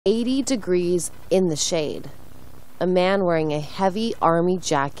80 degrees in the shade. A man wearing a heavy army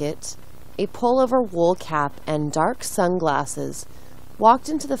jacket, a pullover wool cap, and dark sunglasses walked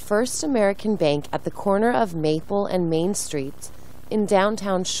into the First American Bank at the corner of Maple and Main Streets in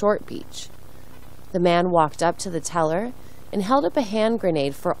downtown Short Beach. The man walked up to the teller and held up a hand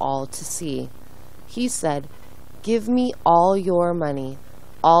grenade for all to see. He said, "Give me all your money,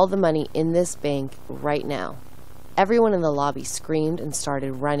 all the money in this bank right now." Everyone in the lobby screamed and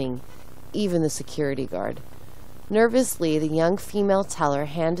started running, even the security guard. Nervously, the young female teller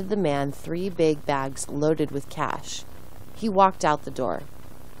handed the man 3 big bags loaded with cash. He walked out the door.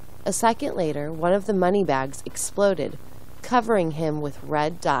 A second later, one of the money bags exploded, covering him with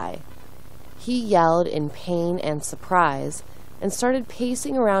red dye. He yelled in pain and surprise and started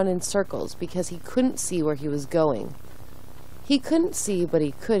pacing around in circles because he couldn't see where he was going. He couldn't see, but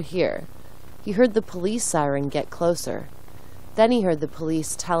he could hear. He heard the police siren get closer. Then he heard the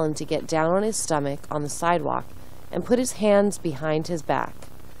police tell him to get down on his stomach on the sidewalk and put his hands behind his back.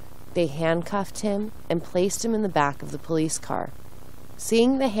 They handcuffed him and placed him in the back of the police car.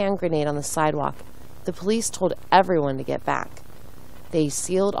 Seeing the hand grenade on the sidewalk, the police told everyone to get back. They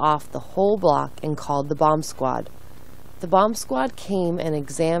sealed off the whole block and called the bomb squad. The bomb squad came and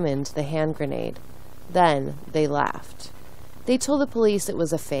examined the hand grenade. Then they laughed. They told the police it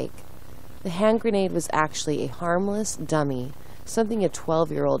was a fake. The hand grenade was actually a harmless dummy, something a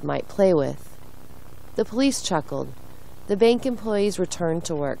 12-year-old might play with. The police chuckled. The bank employees returned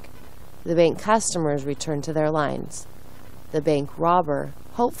to work. The bank customers returned to their lines. The bank robber,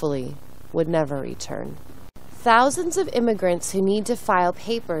 hopefully, would never return. Thousands of immigrants who need to file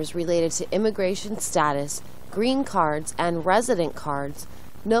papers related to immigration status, green cards, and resident cards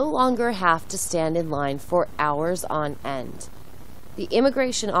no longer have to stand in line for hours on end. The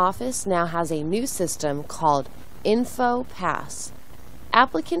Immigration Office now has a new system called InfoPass.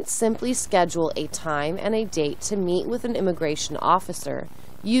 Applicants simply schedule a time and a date to meet with an immigration officer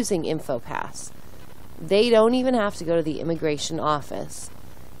using InfoPass. They don't even have to go to the immigration office.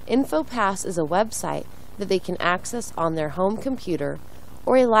 InfoPass is a website that they can access on their home computer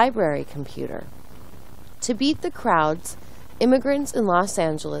or a library computer. To beat the crowds, immigrants in Los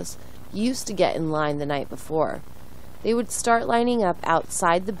Angeles used to get in line the night before. They would start lining up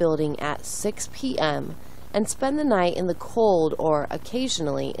outside the building at 6 p.m. and spend the night in the cold or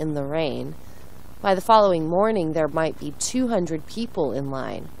occasionally in the rain. By the following morning, there might be 200 people in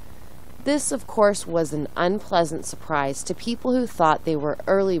line. This, of course, was an unpleasant surprise to people who thought they were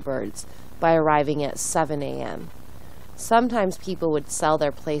early birds by arriving at 7 a.m. Sometimes people would sell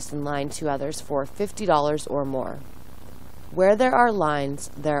their place in line to others for $50 or more. Where there are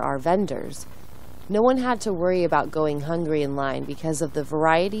lines, there are vendors. No one had to worry about going hungry in line because of the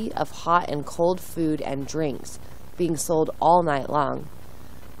variety of hot and cold food and drinks being sold all night long.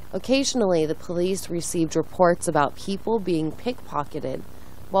 Occasionally, the police received reports about people being pickpocketed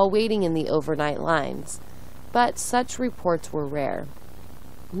while waiting in the overnight lines, but such reports were rare.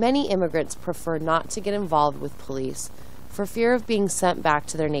 Many immigrants prefer not to get involved with police for fear of being sent back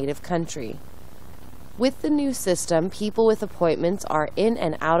to their native country. With the new system, people with appointments are in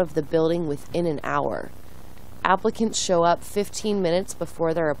and out of the building within an hour. Applicants show up 15 minutes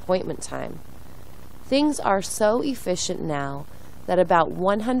before their appointment time. Things are so efficient now that about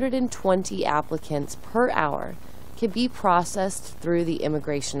 120 applicants per hour can be processed through the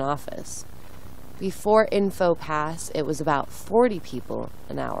immigration office. Before InfoPass, it was about 40 people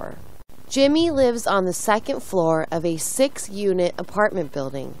an hour. Jimmy lives on the second floor of a 6-unit apartment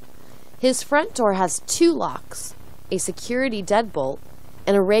building. His front door has 2 locks, a security deadbolt,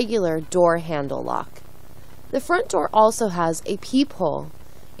 and a regular door handle lock. The front door also has a peephole,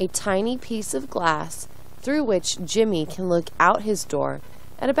 a tiny piece of glass through which Jimmy can look out his door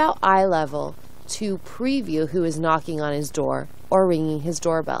at about eye level to preview who is knocking on his door or ringing his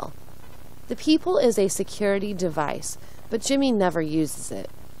doorbell. The peephole is a security device, but Jimmy never uses it.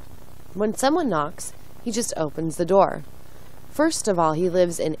 When someone knocks, he just opens the door. First of all, he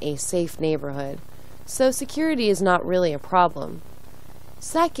lives in a safe neighborhood, so security is not really a problem.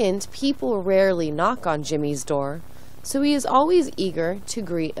 Second, people rarely knock on Jimmy's door, so he is always eager to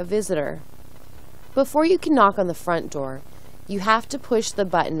greet a visitor. Before you can knock on the front door, you have to push the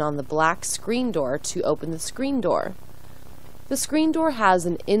button on the black screen door to open the screen door. The screen door has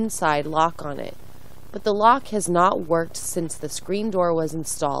an inside lock on it, but the lock has not worked since the screen door was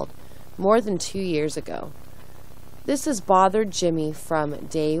installed more than 2 years ago. This has bothered Jimmy from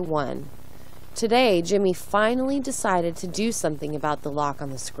day one. Today, Jimmy finally decided to do something about the lock on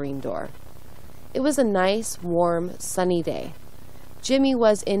the screen door. It was a nice, warm, sunny day. Jimmy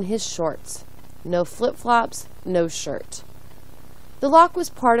was in his shorts. No flip-flops, no shirt. The lock was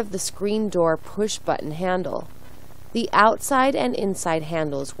part of the screen door push-button handle. The outside and inside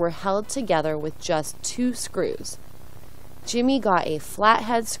handles were held together with just 2 screws. Jimmy got a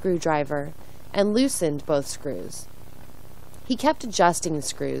flathead screwdriver and loosened both screws. He kept adjusting the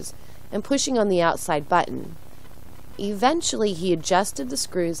screws and pushing on the outside button. Eventually, he adjusted the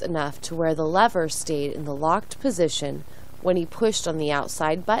screws enough to where the lever stayed in the locked position when he pushed on the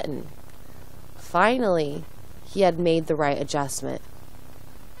outside button. Finally, he had made the right adjustment.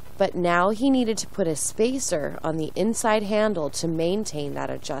 But now he needed to put a spacer on the inside handle to maintain that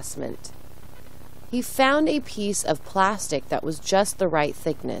adjustment. He found a piece of plastic that was just the right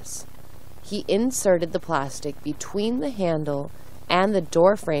thickness. He inserted the plastic between the handle and the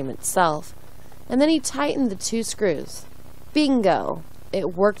door frame itself, and then he tightened the 2 screws. Bingo!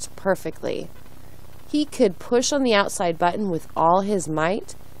 It worked perfectly. He could push on the outside button with all his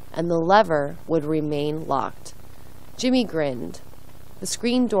might, and the lever would remain locked. Jimmy grinned. The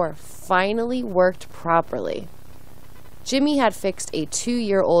screen door finally worked properly. Jimmy had fixed a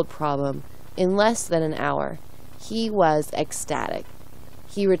 2-year-old problem in less than an hour. He was ecstatic.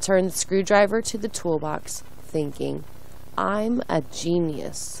 He returned the screwdriver to the toolbox, thinking, "I'm a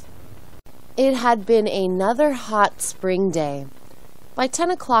genius." It had been another hot spring day. By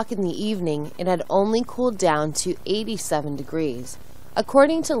 10 o'clock in the evening, it had only cooled down to 87 degrees,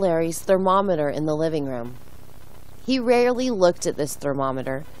 according to Larry's thermometer in the living room. He rarely looked at this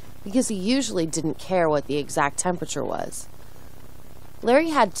thermometer because he usually didn't care what the exact temperature was. Larry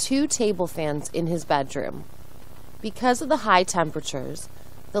had 2 table fans in his bedroom. Because of the high temperatures,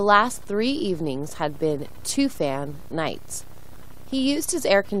 the last 3 evenings had been 2-fan nights. He used his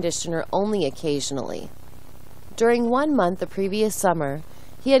air conditioner only occasionally. During 1 month the previous summer,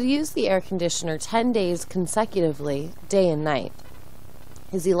 he had used the air conditioner 10 days consecutively, day and night.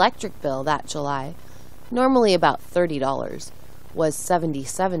 His electric bill that July, normally about $30, was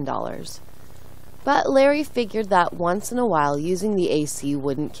 $77. But Larry figured that once in a while using the AC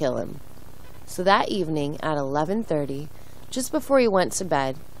wouldn't kill him. So that evening at 11:30, just before he went to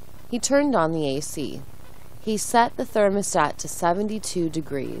bed, he turned on the AC. He set the thermostat to 72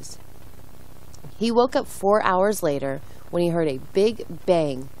 degrees. He woke up 4 hours later when he heard a big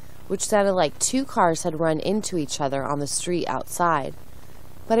bang, which sounded like 2 cars had run into each other on the street outside.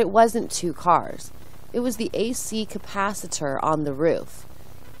 But it wasn't 2 cars. It was the AC capacitor on the roof.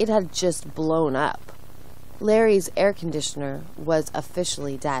 It had just blown up. Larry's air conditioner was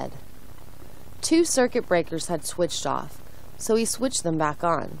officially dead. 2 circuit breakers had switched off, so he switched them back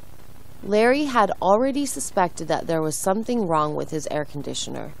on. Larry had already suspected that there was something wrong with his air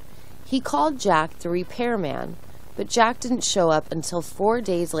conditioner. He called Jack, the repairman, but Jack didn't show up until 4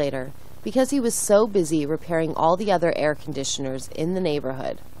 days later because he was so busy repairing all the other air conditioners in the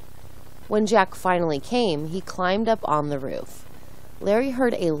neighborhood. When Jack finally came, he climbed up on the roof. Larry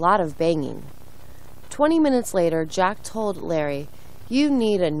heard a lot of banging. 20 minutes later, Jack told Larry, "You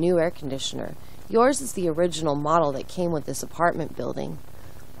need a new air conditioner. Yours is the original model that came with this apartment building.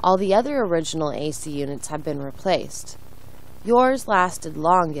 All the other original AC units have been replaced. Yours lasted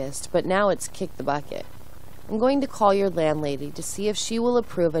longest, but now it's kicked the bucket. I'm going to call your landlady to see if she will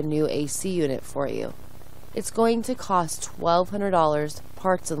approve a new AC unit for you. It's going to cost $1,200,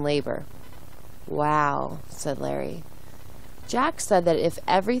 parts and labor." "Wow," said Larry. Jack said that if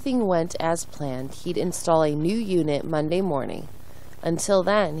everything went as planned, he'd install a new unit Monday morning. "Until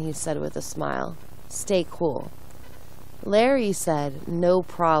then," he said with a smile, "stay cool." Larry said no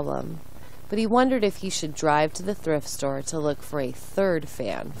problem, but he wondered if he should drive to the thrift store to look for a 3rd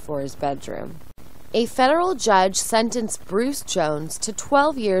fan for his bedroom. A federal judge sentenced Bruce Jones to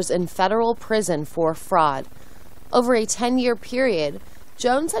 12 years in federal prison for fraud. Over a 10-year period,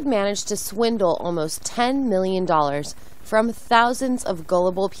 Jones had managed to swindle almost $10 million from thousands of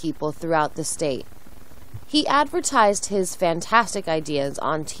gullible people throughout the state. He advertised his fantastic ideas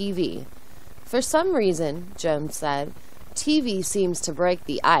on TV. For some reason, Jones said, TV seems to break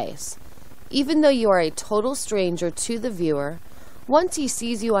the ice. Even though you are a total stranger to the viewer, once he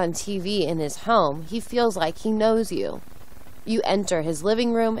sees you on TV in his home, he feels like he knows you. You enter his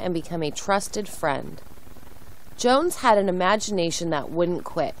living room and become a trusted friend. Jones had an imagination that wouldn't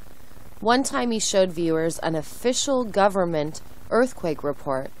quit. One time he showed viewers an official government earthquake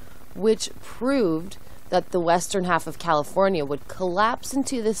report, which proved that the western half of California would collapse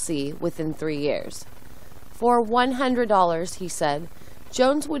into the sea within 3 years. For $100, he said,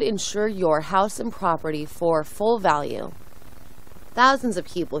 Jones would insure your house and property for full value. Thousands of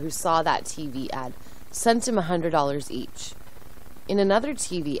people who saw that TV ad sent him $100 each. In another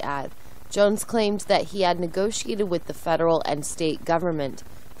TV ad, Jones claimed that he had negotiated with the federal and state government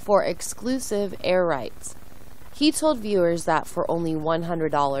for exclusive air rights. He told viewers that for only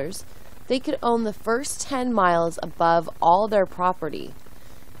 $100, they could own the first 10 miles above all their property.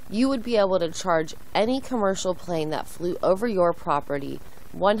 You would be able to charge any commercial plane that flew over your property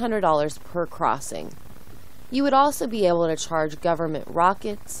 $100 per crossing. You would also be able to charge government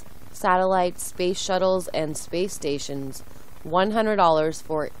rockets, satellites, space shuttles, and space stations $100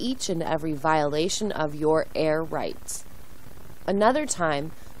 for each and every violation of your air rights. Another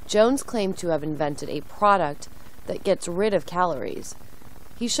time, Jones claimed to have invented a product that gets rid of calories.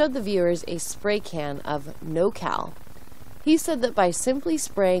 He showed the viewers a spray can of NoCal. He said that by simply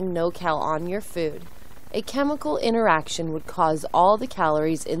spraying NoCal on your food, a chemical interaction would cause all the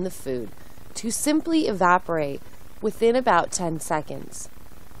calories in the food to simply evaporate within about 10 seconds.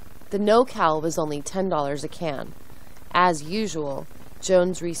 The NoCal was only $10 a can. As usual,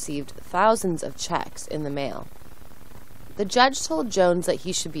 Jones received thousands of checks in the mail. The judge told Jones that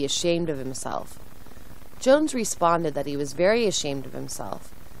he should be ashamed of himself. Jones responded that he was very ashamed of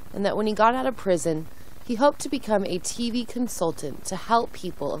himself, and that when he got out of prison, he hoped to become a TV consultant to help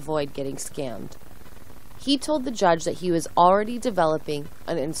people avoid getting scammed. He told the judge that he was already developing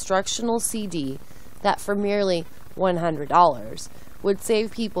an instructional CD that for merely $100 would save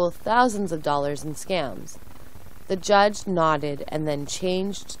people thousands of dollars in scams. The judge nodded and then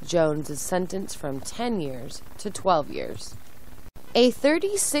changed Jones's sentence from 10 years to 12 years. A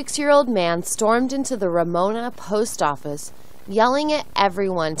 36-year-old man stormed into the Ramona post office, yelling at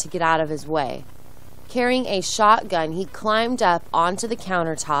everyone to get out of his way. Carrying a shotgun, he climbed up onto the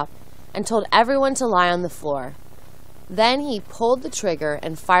countertop and told everyone to lie on the floor. Then he pulled the trigger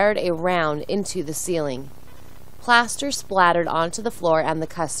and fired a round into the ceiling. Plaster splattered onto the floor and the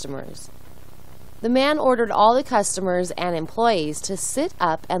customers. The man ordered all the customers and employees to sit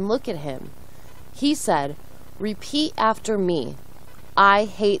up and look at him. He said, "Repeat after me. I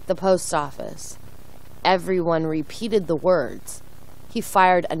hate the post office." Everyone repeated the words. He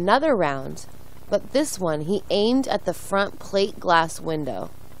fired another round, but this one he aimed at the front plate glass window.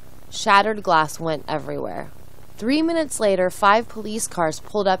 Shattered glass went everywhere. 3 minutes later, 5 police cars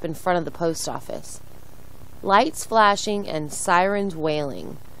pulled up in front of the post office. Lights flashing and sirens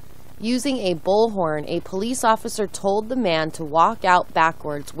wailing. Using a bullhorn, a police officer told the man to walk out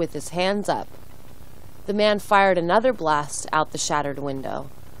backwards with his hands up. The man fired another blast out the shattered window.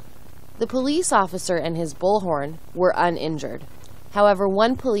 The police officer and his bullhorn were uninjured. However,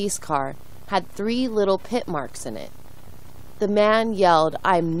 one police car had 3 little pit marks in it. The man yelled,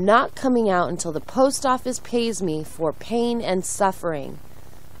 "I'm not coming out until the post office pays me for pain and suffering.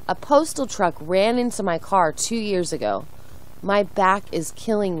 A postal truck ran into my car 2 years ago. My back is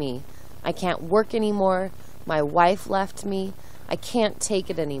killing me. I can't work anymore. My wife left me. I can't take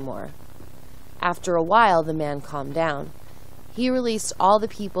it anymore." After a while, the man calmed down. He released all the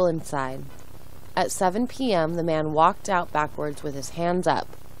people inside. At 7 p.m., the man walked out backwards with his hands up.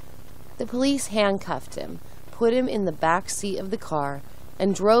 The police handcuffed him, put him in the back seat of the car,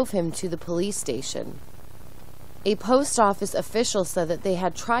 and drove him to the police station. A post office official said that they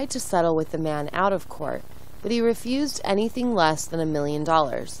had tried to settle with the man out of court, but he refused anything less than $1 million.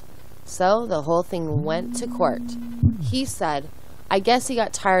 So the whole thing went to court. He said, "I guess he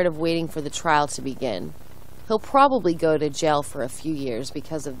got tired of waiting for the trial to begin. He'll probably go to jail for a few years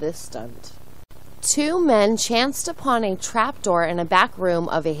because of this stunt." 2 men chanced upon a trapdoor in a back room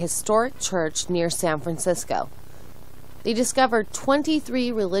of a historic church near San Francisco. They discovered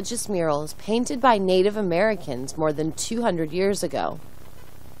 23 religious murals painted by Native Americans more than 200 years ago.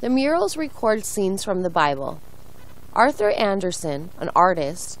 The murals record scenes from the Bible. Arthur Anderson, an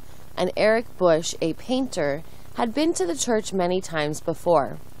artist, and Eric Bush, a painter, had been to the church many times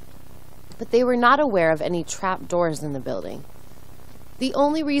before, but they were not aware of any trapdoors in the building. The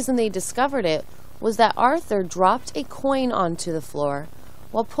only reason they discovered it was that Arthur dropped a coin onto the floor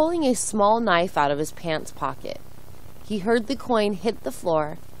while pulling a small knife out of his pants pocket. He heard the coin hit the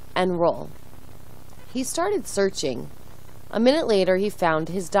floor and roll. He started searching. A minute later, he found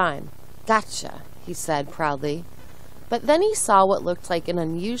his dime. "Gotcha," he said proudly. But then he saw what looked like an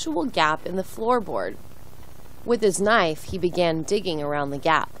unusual gap in the floorboard. With his knife, he began digging around the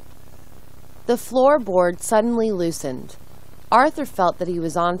gap. The floorboard suddenly loosened. Arthur felt that he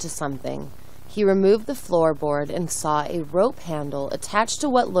was onto something. He removed the floorboard and saw a rope handle attached to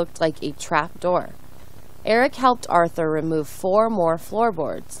what looked like a trap door. Eric helped Arthur remove 4 more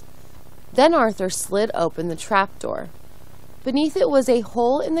floorboards. Then Arthur slid open the trap door. Beneath it was a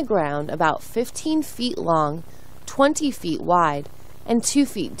hole in the ground about 15 feet long, 20 feet wide, and 2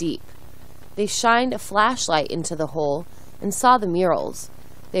 feet deep. They shined a flashlight into the hole and saw the murals.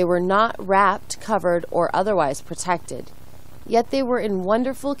 They were not wrapped, covered, or otherwise protected. Yet they were in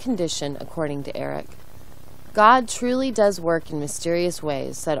wonderful condition, according to Eric. God truly does work in mysterious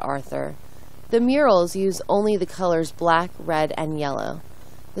ways, said Arthur. The murals use only the colors black, red, and yellow.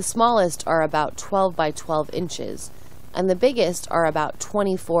 The smallest are about 12 by 12 inches, and the biggest are about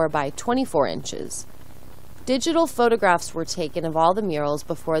 24 by 24 inches. Digital photographs were taken of all the murals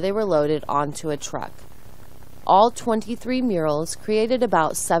before they were loaded onto a truck. All 23 murals, created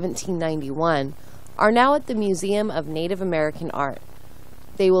about 1791, are now at the Museum of Native American Art.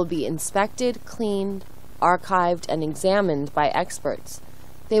 They will be inspected, cleaned, archived, and examined by experts.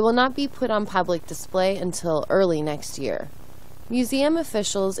 They will not be put on public display until early next year. Museum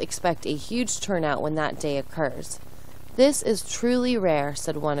officials expect a huge turnout when that day occurs. This is truly rare,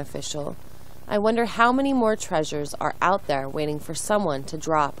 said one official. I wonder how many more treasures are out there waiting for someone to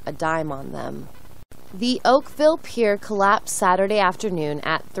drop a dime on them. The Oakville Pier collapsed Saturday afternoon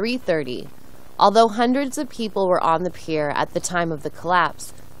at 3:30. Although hundreds of people were on the pier at the time of the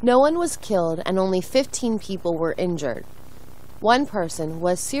collapse, no one was killed and only 15 people were injured. One person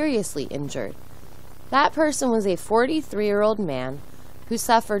was seriously injured. That person was a 43-year-old man who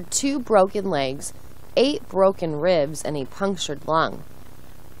suffered 2 broken legs, 8 broken ribs, and a punctured lung.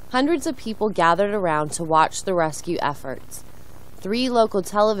 Hundreds of people gathered around to watch the rescue efforts. 3 local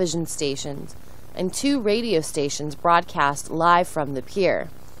television stations and 2 radio stations broadcast live from the pier.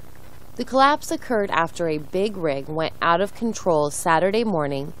 The collapse occurred after a big rig went out of control Saturday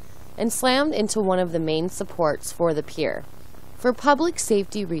morning and slammed into one of the main supports for the pier. For public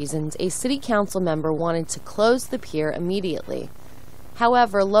safety reasons, a city council member wanted to close the pier immediately.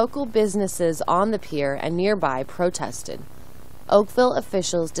 However, local businesses on the pier and nearby protested. Oakville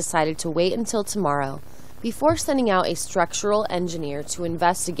officials decided to wait until tomorrow before sending out a structural engineer to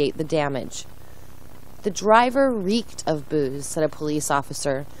investigate the damage. The driver reeked of booze, said a police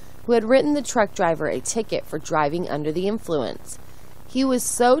officer who had written the truck driver a ticket for driving under the influence. He was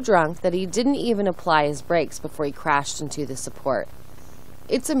so drunk that he didn't even apply his brakes before he crashed into the support.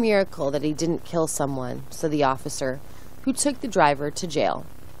 It's a miracle that he didn't kill someone, said the officer, who took the driver to jail.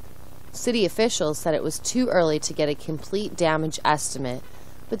 City officials said it was too early to get a complete damage estimate,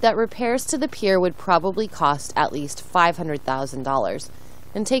 but that repairs to the pier would probably cost at least $500,000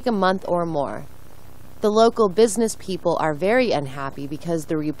 and take a month or more. The local business people are very unhappy because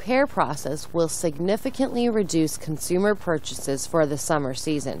the repair process will significantly reduce consumer purchases for the summer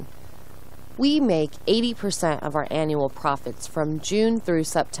season. We make 80% of our annual profits from June through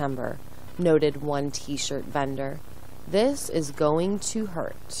September, noted one t-shirt vendor. This is going to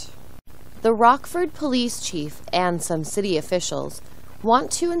hurt. The Rockford police chief and some city officials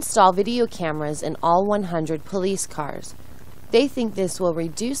want to install video cameras in all 100 police cars. They think this will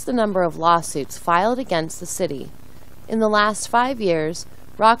reduce the number of lawsuits filed against the city. In the last 5 years,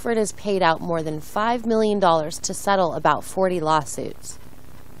 Rockford has paid out more than $5 million to settle about 40 lawsuits.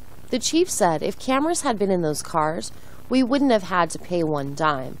 The chief said if cameras had been in those cars, we wouldn't have had to pay one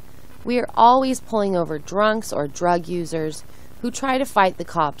dime. We are always pulling over drunks or drug users who try to fight the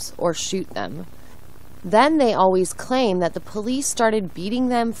cops or shoot them. Then they always claim that the police started beating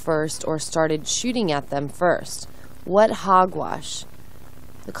them first or started shooting at them first. What hogwash.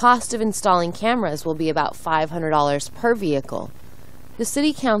 The cost of installing cameras will be about $500 per vehicle. The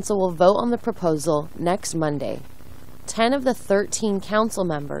City Council will vote on the proposal next Monday. 10 of the 13 council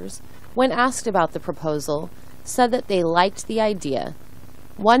members, when asked about the proposal, said that they liked the idea.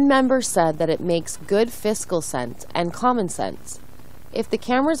 One member said that it makes good fiscal sense and common sense. If the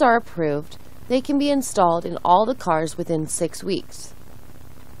cameras are approved, they can be installed in all the cars within 6 weeks.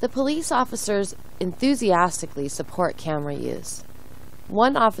 The police officers enthusiastically support camera use.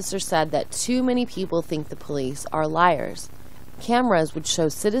 One officer said that too many people think the police are liars. Cameras would show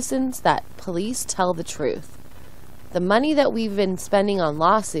citizens that police tell the truth. The money that we've been spending on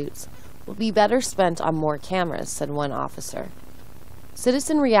lawsuits will be better spent on more cameras, said one officer.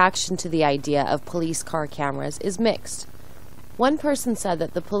 Citizen reaction to the idea of police car cameras is mixed. One person said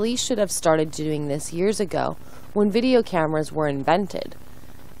that the police should have started doing this years ago when video cameras were invented.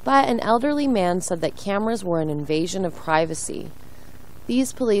 But an elderly man said that cameras were an invasion of privacy.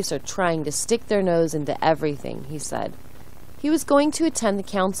 These police are trying to stick their nose into everything, he said. He was going to attend the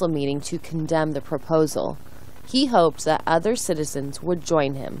council meeting to condemn the proposal. He hoped that other citizens would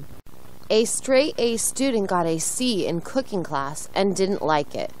join him. A straight-A student got a C in cooking class and didn't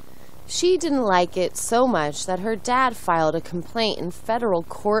like it. She didn't like it so much that her dad filed a complaint in federal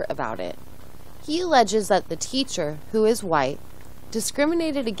court about it. He alleges that the teacher, who is white,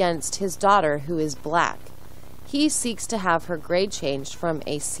 discriminated against his daughter, who is black. He seeks to have her grade changed from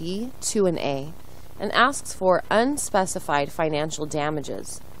a C to an A and asks for unspecified financial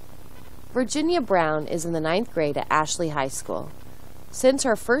damages. Virginia Brown is in the 9th grade at Ashley High School. Since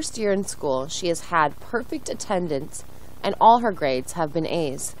her first year in school, she has had perfect attendance and all her grades have been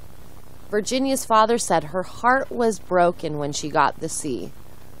A's. Virginia's father said her heart was broken when she got the C.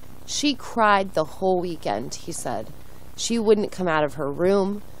 She cried the whole weekend, he said. She wouldn't come out of her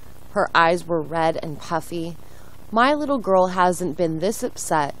room. Her eyes were red and puffy. My little girl hasn't been this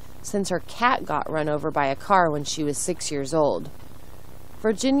upset since her cat got run over by a car when she was 6 years old.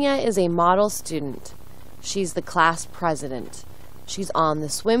 Virginia is a model student. She's the class president. She's on the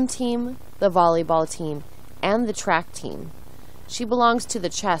swim team, the volleyball team, and the track team. She belongs to the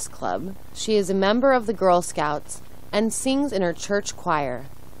chess club. She is a member of the Girl Scouts and sings in her church choir.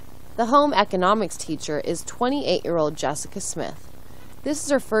 The home economics teacher is 28-year-old Jessica Smith. This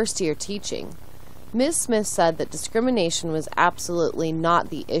is her first year teaching. Ms. Smith said that discrimination was absolutely not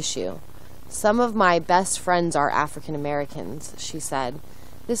the issue. Some of my best friends are African Americans, she said.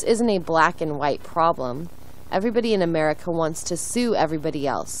 This isn't a black and white problem. Everybody in America wants to sue everybody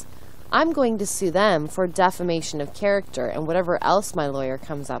else. I'm going to sue them for defamation of character and whatever else my lawyer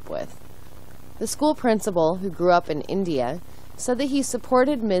comes up with. The school principal, who grew up in India, said that he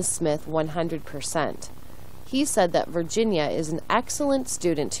supported Ms. Smith 100%. He said that Virginia is an excellent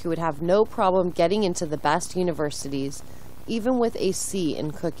student who would have no problem getting into the best universities, even with a C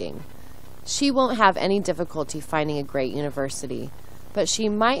in cooking. She won't have any difficulty finding a great university, but she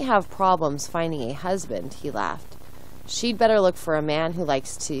might have problems finding a husband, he laughed. She'd better look for a man who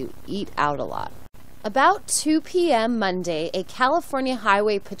likes to eat out a lot. About 2 p.m. Monday, a California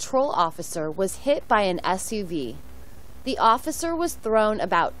Highway Patrol officer was hit by an SUV. The officer was thrown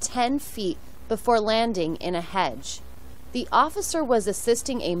about 10 feet before landing in a hedge. The officer was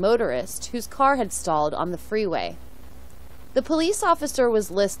assisting a motorist whose car had stalled on the freeway. The police officer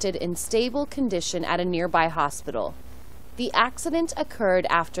was listed in stable condition at a nearby hospital. The accident occurred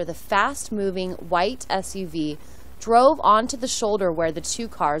after the fast-moving white SUV drove onto the shoulder where the two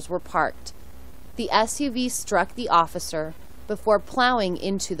cars were parked. The SUV struck the officer before plowing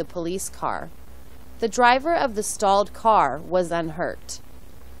into the police car. The driver of the stalled car was unhurt.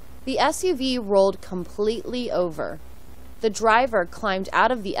 The SUV rolled completely over. The driver climbed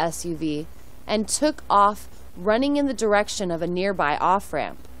out of the SUV and took off, running in the direction of a nearby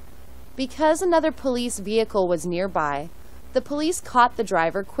off-ramp. Because another police vehicle was nearby, the police caught the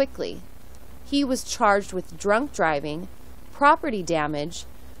driver quickly. He was charged with drunk driving, property damage,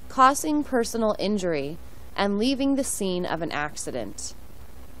 causing personal injury, and leaving the scene of an accident.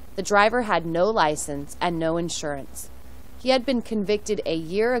 The driver had no license and no insurance. He had been convicted a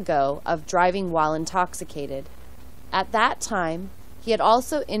year ago of driving while intoxicated. At that time, he had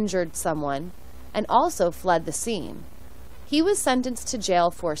also injured someone and also fled the scene. He was sentenced to jail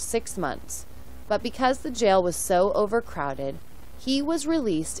for 6 months, but because the jail was so overcrowded, he was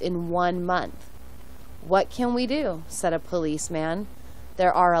released in 1 month. "What can we do?" said a policeman.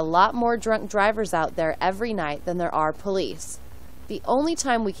 "There are a lot more drunk drivers out there every night than there are police. The only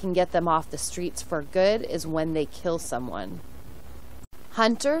time we can get them off the streets for good is when they kill someone."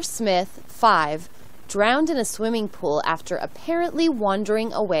 Hunter Smith, 5, drowned in a swimming pool after apparently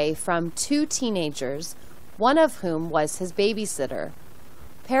wandering away from 2 teenagers, one of whom was his babysitter.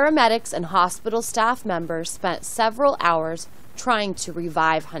 Paramedics and hospital staff members spent several hours trying to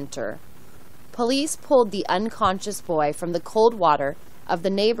revive Hunter. Police pulled the unconscious boy from the cold water of the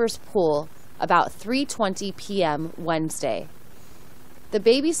neighbor's pool about 3:20 p.m. Wednesday. The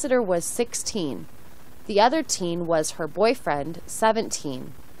babysitter was 16. The other teen was her boyfriend,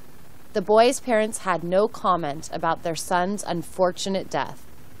 17. The boy's parents had no comment about their son's unfortunate death.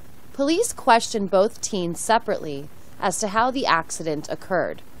 Police questioned both teens separately as to how the accident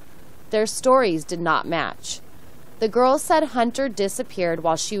occurred. Their stories did not match. The girl said Hunter disappeared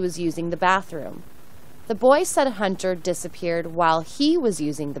while she was using the bathroom. The boy said Hunter disappeared while he was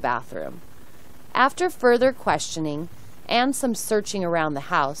using the bathroom. After further questioning and some searching around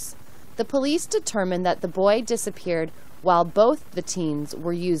the house, the police determined that the boy disappeared while both the teens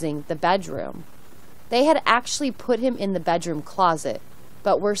were using the bedroom. They had actually put him in the bedroom closet,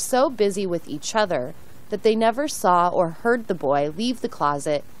 but were so busy with each other that they never saw or heard the boy leave the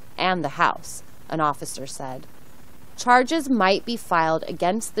closet and the house, an officer said. Charges might be filed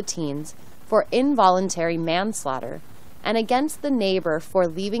against the teens for involuntary manslaughter and against the neighbor for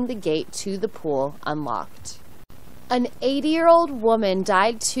leaving the gate to the pool unlocked. An 80-year-old woman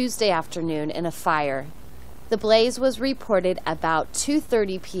died Tuesday afternoon in a fire. The blaze was reported about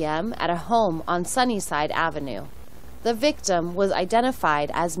 2:30 p.m. at a home on Sunnyside Avenue. The victim was identified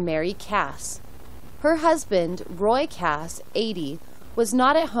as Mary Cass. Her husband, Roy Cass, 80, was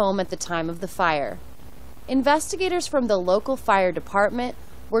not at home at the time of the fire. Investigators from the local fire department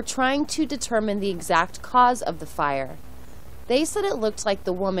were trying to determine the exact cause of the fire. They said it looked like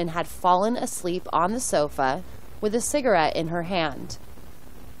the woman had fallen asleep on the sofa with a cigarette in her hand.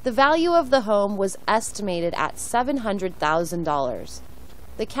 The value of the home was estimated at $700,000.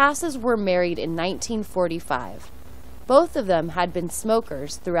 The Casses were married in 1945. Both of them had been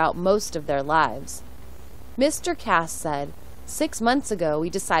smokers throughout most of their lives. Mr. Cass said, "6 months ago we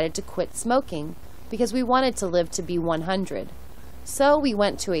decided to quit smoking because we wanted to live to be 100. So we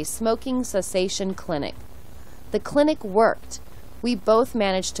went to a smoking cessation clinic. The clinic worked. We both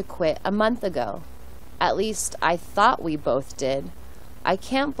managed to quit a month ago. At least I thought we both did. I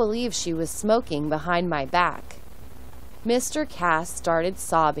can't believe she was smoking behind my back." Mr. Cass started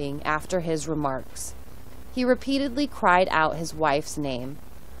sobbing after his remarks. He repeatedly cried out his wife's name.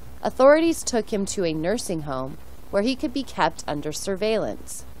 Authorities took him to a nursing home where he could be kept under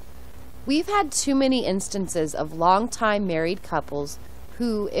surveillance. "We've had too many instances of long-time married couples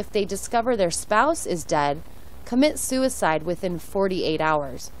who, if they discover their spouse is dead, commit suicide within 48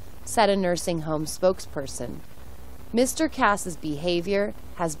 hours, said a nursing home spokesperson. Mr. Cass's behavior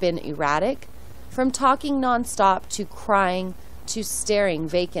has been erratic, from talking nonstop to crying to staring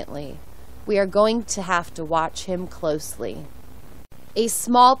vacantly. We are going to have to watch him closely." A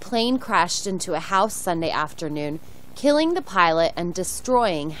small plane crashed into a house Sunday afternoon, killing the pilot and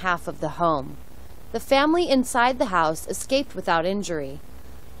destroying half of the home. The family inside the house escaped without injury.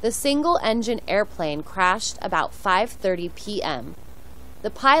 The single-engine airplane crashed about 5:30 p.m.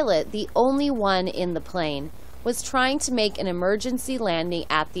 The pilot, the only one in the plane, was trying to make an emergency landing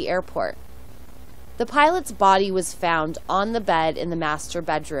at the airport. The pilot's body was found on the bed in the master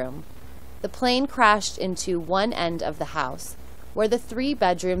bedroom. The plane crashed into one end of the house, where the 3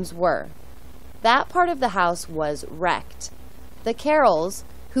 bedrooms were. That part of the house was wrecked. The Carrolls,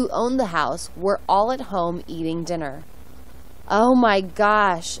 who owned the house, were all at home eating dinner. "Oh my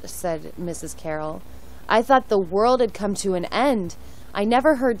gosh," said Mrs. Carroll. "I thought the world had come to an end. I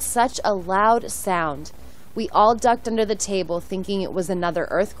never heard such a loud sound. We all ducked under the table thinking it was another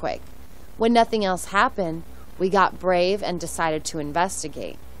earthquake. When nothing else happened, we got brave and decided to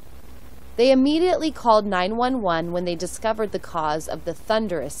investigate." They immediately called 911 when they discovered the cause of the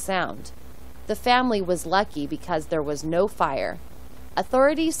thunderous sound. The family was lucky because there was no fire.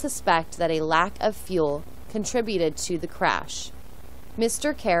 Authorities suspect that a lack of fuel contributed to the crash.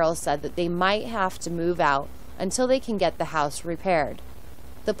 Mr. Carroll said that they might have to move out until they can get the house repaired.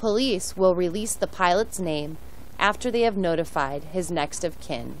 The police will release the pilot's name after they have notified his next of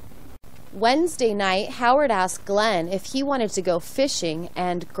kin. Wednesday night, Howard asked Glenn if he wanted to go fishing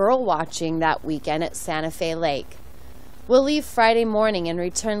and girl watching that weekend at Santa Fe Lake. "We'll leave Friday morning and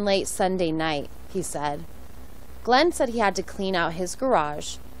return late Sunday night," he said. Glenn said he had to clean out his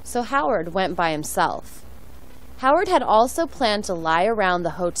garage, so Howard went by himself. Howard had also planned to lie around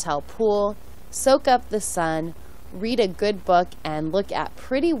the hotel pool, soak up the sun, read a good book, and look at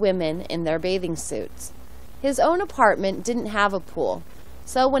pretty women in their bathing suits. His own apartment didn't have a pool,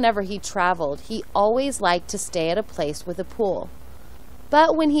 so whenever he traveled, he always liked to stay at a place with a pool.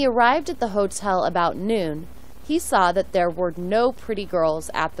 But when he arrived at the hotel about noon, he saw that there were no pretty girls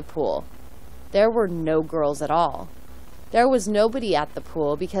at the pool. There were no girls at all. There was nobody at the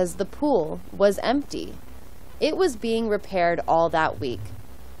pool because the pool was empty. It was being repaired all that week.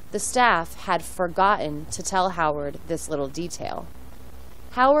 The staff had forgotten to tell Howard this little detail.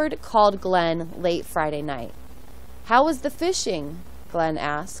 Howard called Glenn late Friday night. "How was the fishing?" Glenn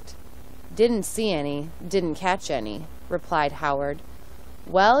asked. "Didn't see any, didn't catch any," replied Howard.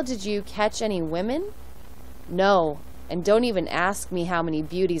 "Well, did you catch any women?" "No, and don't even ask me how many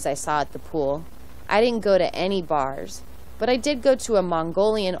beauties I saw at the pool. I didn't go to any bars, but I did go to a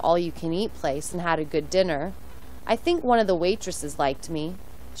Mongolian all-you-can-eat place and had a good dinner. I think one of the waitresses liked me.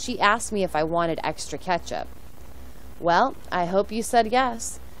 She asked me if I wanted extra ketchup." "Well, I hope you said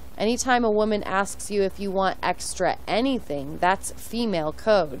yes. Anytime a woman asks you if you want extra anything, that's female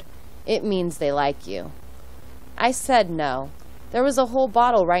code. It means they like you." "I said no. There was a whole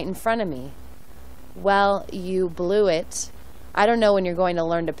bottle right in front of me." "Well, you blew it. I don't know when you're going to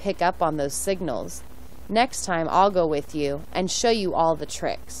learn to pick up on those signals. Next time I'll go with you and show you all the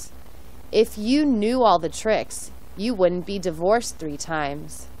tricks. If you knew all the tricks, you wouldn't be divorced 3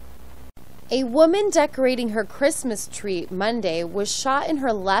 times. A woman decorating her Christmas tree Monday was shot in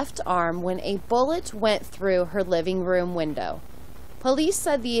her left arm when a bullet went through her living room window. Police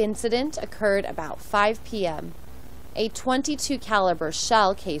said the incident occurred about 5 p.m. A .22 caliber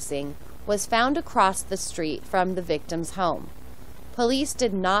shell casing was found across the street from the victim's home. Police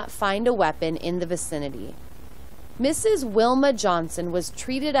did not find a weapon in the vicinity. Mrs. Wilma Johnson was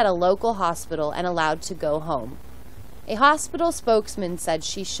treated at a local hospital and allowed to go home. A hospital spokesman said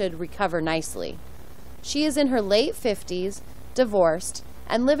she should recover nicely. She is in her late 50s, divorced,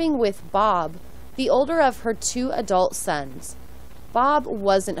 and living with Bob, the older of her 2 adult sons. Bob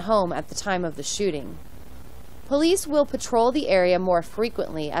wasn't home at the time of the shooting. Police will patrol the area more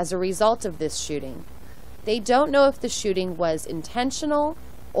frequently as a result of this shooting. They don't know if the shooting was intentional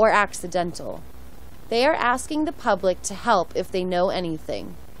or accidental. They are asking the public to help if they know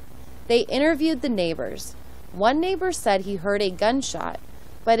anything. They interviewed the neighbors. One neighbor said he heard a gunshot,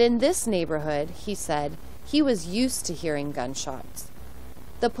 but in this neighborhood, he said, he was used to hearing gunshots.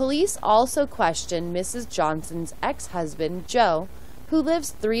 The police also questioned Mrs. Johnson's ex-husband, Joe, who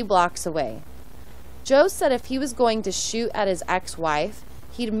lives 3 blocks away. Joe said if he was going to shoot at his ex-wife,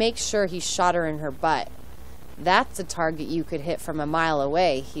 he'd make sure he shot her in her butt. That's a target you could hit from a mile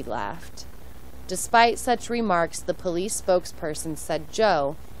away, he laughed. Despite such remarks, the police spokesperson said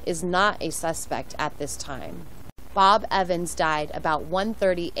Joe is not a suspect at this time. Bob Evans died about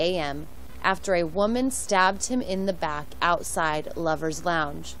 1:30 a.m. after a woman stabbed him in the back outside Lover's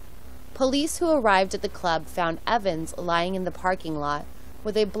Lounge. Police who arrived at the club found Evans lying in the parking lot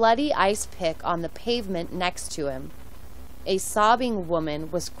with a bloody ice pick on the pavement next to him. A sobbing woman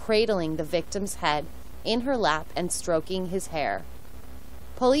was cradling the victim's head in her lap and stroking his hair.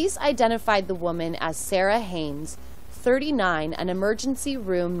 Police identified the woman as Sarah Haynes, 39, an emergency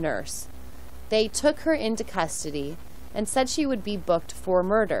room nurse. They took her into custody and said she would be booked for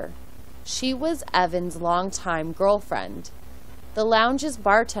murder. She was Evans' longtime girlfriend. The lounge's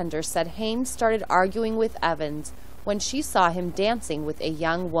bartender said Haynes started arguing with Evans when she saw him dancing with a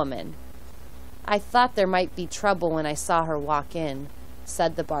young woman. "I thought there might be trouble when I saw her walk in,"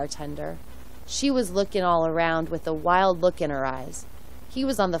 said the bartender. "She was looking all around with a wild look in her eyes. He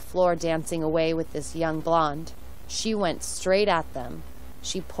was on the floor dancing away with this young blonde. She went straight at them.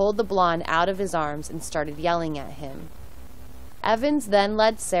 She pulled the blonde out of his arms and started yelling at him." Evans then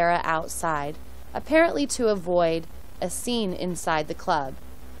led Sarah outside, apparently to avoid a scene inside the club.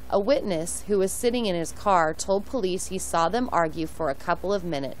 A witness who was sitting in his car told police he saw them argue for a couple of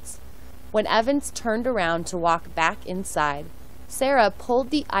minutes. When Evans turned around to walk back inside, Sarah pulled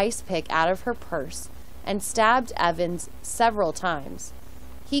the ice pick out of her purse and stabbed Evans several times.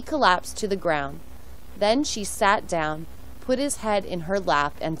 He collapsed to the ground. Then she sat down, put his head in her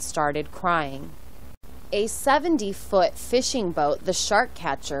lap, and started crying. A 70-foot fishing boat, the Shark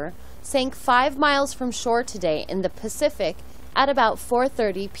Catcher, sank 5 miles from shore today in the Pacific at about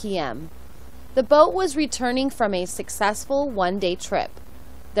 4:30 p.m. The boat was returning from a successful one-day trip.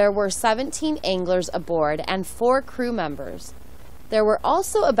 There were 17 anglers aboard and 4 crew members. There were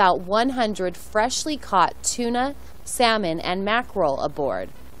also about 100 freshly caught tuna, salmon, and mackerel aboard.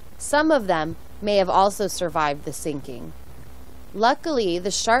 Some of them may have also survived the sinking. Luckily,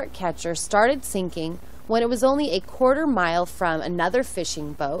 the Shark Catcher started sinking when it was only a quarter mile from another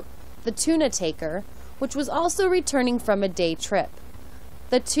fishing boat, the Tuna Taker, which was also returning from a day trip.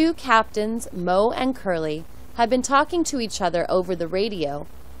 The 2 captains, Mo and Curly, had been talking to each other over the radio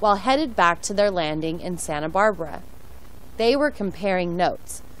while headed back to their landing in Santa Barbara. They were comparing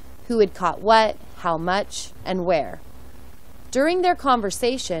notes, who had caught what, how much, and where. During their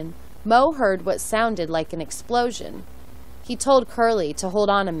conversation, Mo heard what sounded like an explosion. He told Curly to hold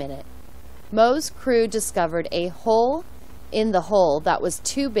on a minute. Mo's crew discovered a hole in the hull that was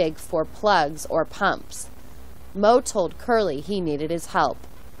too big for plugs or pumps. Mo told Curly he needed his help.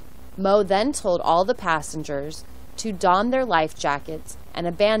 Mo then told all the passengers to don their life jackets and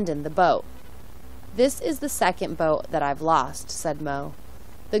abandon the boat. "This is the second boat that I've lost," said Mo.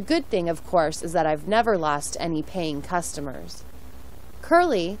 "The good thing, of course, is that I've never lost any paying customers."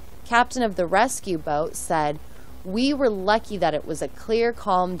 Curly, captain of the rescue boat, said, "We were lucky that it was a clear,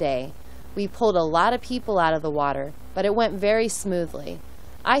 calm day. We pulled a lot of people out of the water, but it went very smoothly.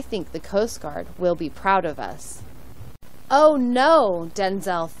 I think the Coast Guard will be proud of us." "Oh no,"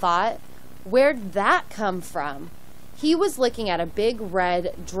 Denzel thought. Where'd that come from? He was looking at a big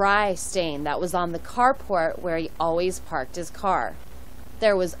red, dry stain that was on the carport where he always parked his car.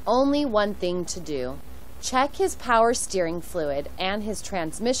 There was only one thing to do. Check his power steering fluid and his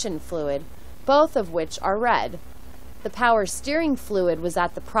transmission fluid, both of which are red. The power steering fluid was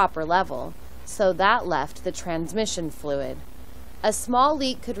at the proper level, so that left the transmission fluid. A small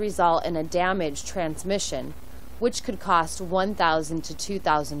leak could result in a damaged transmission, which could cost $1,000 to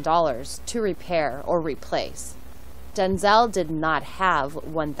 $2,000 to repair or replace. Denzel did not have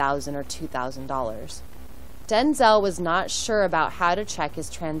 $1,000 or $2,000. Denzel was not sure about how to check his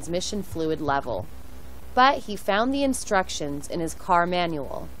transmission fluid level, but he found the instructions in his car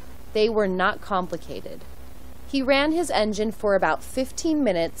manual. They were not complicated. He ran his engine for about 15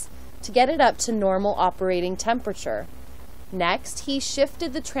 minutes to get it up to normal operating temperature. Next, he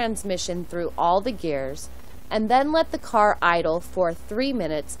shifted the transmission through all the gears, and then let the car idle for 3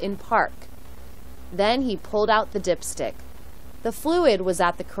 minutes in park. Then he pulled out the dipstick. The fluid was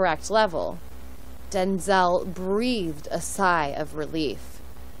at the correct level. Denzel breathed a sigh of relief.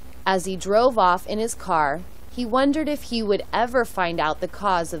 As he drove off in his car, he wondered if he would ever find out the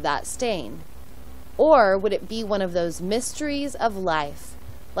cause of that stain. Or would it be one of those mysteries of life,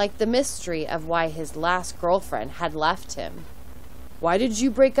 like the mystery of why his last girlfriend had left him? "Why did you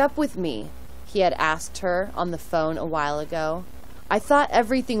break up with me?" he had asked her on the phone a while ago. "I thought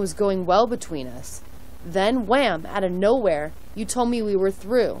everything was going well between us. Then, wham, out of nowhere, you told me we were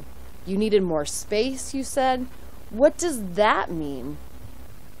through. You needed more space, you said. What does that mean?"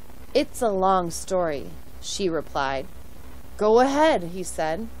 "It's a long story," she replied. "Go ahead," he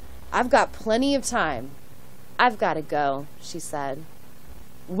said. "I've got plenty of time." "I've got to go," she said.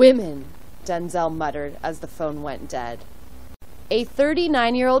 "Women," Denzel muttered as the phone went dead. A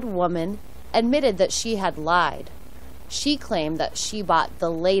 39-year-old woman admitted that she had lied. She claimed that she bought the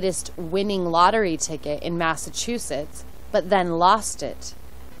latest winning lottery ticket in Massachusetts, but then lost it.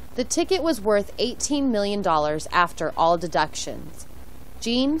 The ticket was worth $18 million after all deductions.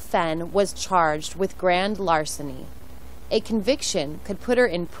 Jean Fenn was charged with grand larceny. A conviction could put her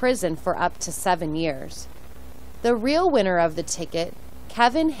in prison for up to 7 years. The real winner of the ticket,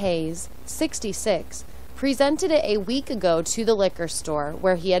 Kevin Hayes, 66, presented it a week ago to the liquor store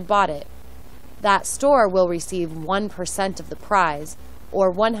where he had bought it. That store will receive 1% of the prize,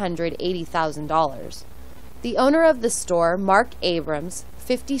 or $180,000. The owner of the store, Mark Abrams,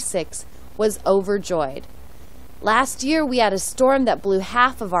 56, was overjoyed. "Last year we had a storm that blew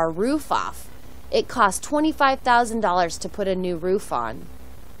half of our roof off. It cost $25,000 to put a new roof on."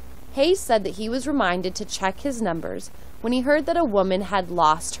 Hayes said that he was reminded to check his numbers when he heard that a woman had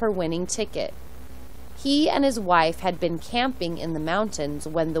lost her winning ticket. He and his wife had been camping in the mountains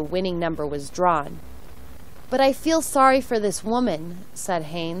when the winning number was drawn. "But I feel sorry for this woman," said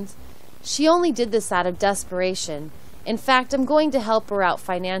Haynes. "She only did this out of desperation. In fact, I'm going to help her out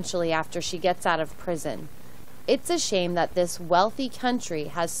financially after she gets out of prison. It's a shame that this wealthy country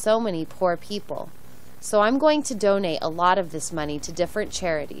has so many poor people. So I'm going to donate a lot of this money to different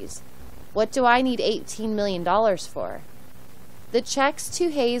charities. What do I need $18 million for?" The checks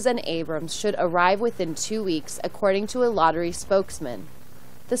to Hayes and Abrams should arrive within 2 weeks, according to a lottery spokesman.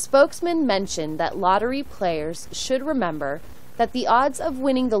 The spokesman mentioned that lottery players should remember that the odds of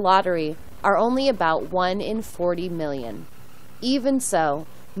winning the lottery are only about 1 in 40 million. Even so,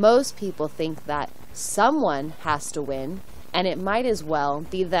 most people think that someone has to win, and it might as well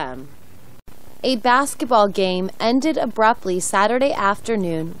be them. A basketball game ended abruptly Saturday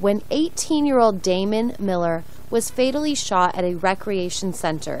afternoon when 18-year-old Damon Miller was fatally shot at a recreation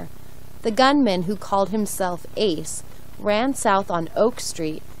center. The gunman, who called himself Ace, ran south on Oak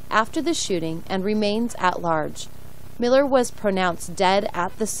Street after the shooting and remains at large. Miller was pronounced dead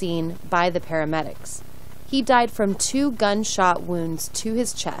at the scene by the paramedics. He died from 2 gunshot wounds to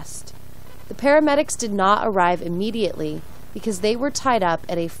his chest. The paramedics did not arrive immediately because they were tied up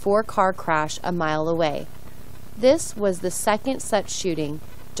at a 4-car crash a mile away. This was the second such shooting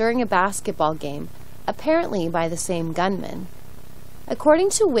during a basketball game, apparently by the same gunman. According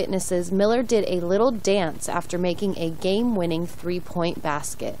to witnesses, Miller did a little dance after making a game-winning 3-point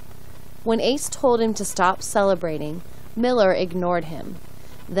basket. When Ace told him to stop celebrating, Miller ignored him.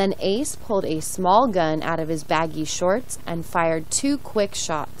 Then Ace pulled a small gun out of his baggy shorts and fired 2 quick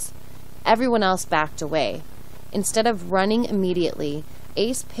shots. Everyone else backed away. Instead of running immediately,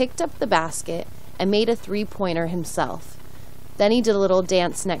 Ace picked up the basket and made a 3-pointer himself. Then he did a little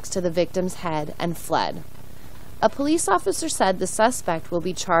dance next to the victim's head and fled. A police officer said the suspect will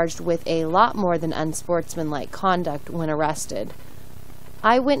be charged with a lot more than unsportsmanlike conduct when arrested.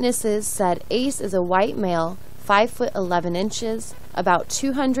 Eyewitnesses said Ace is a white male, 5 foot 11 inches, about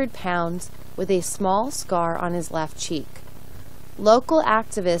 200 pounds, with a small scar on his left cheek. Local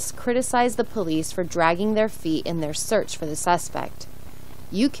activists criticized the police for dragging their feet in their search for the suspect.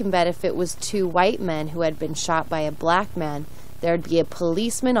 "You can bet if it was 2 white men who had been shot by a black man, there'd be a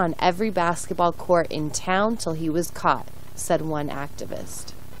policeman on every basketball court in town till he was caught," said one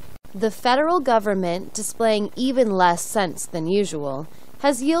activist. The federal government, displaying even less sense than usual,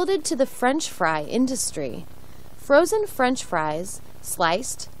 has yielded to the French fry industry. Frozen French fries,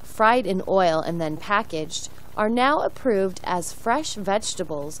 sliced, fried in oil, and then packaged, are now approved as fresh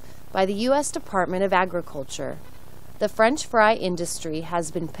vegetables by the U.S. Department of Agriculture. The French fry industry has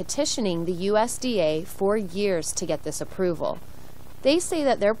been petitioning the USDA for years to get this approval. They say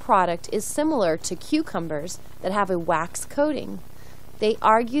that their product is similar to cucumbers that have a wax coating. They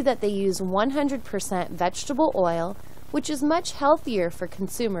argue that they use 100% vegetable oil, which is much healthier for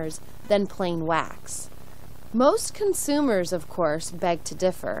consumers than plain wax. Most consumers, of course, beg to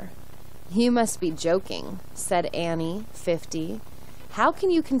differ. "You must be joking," said Annie, 50. "How can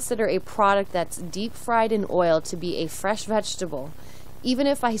you consider a product that's deep fried in oil to be a fresh vegetable? Even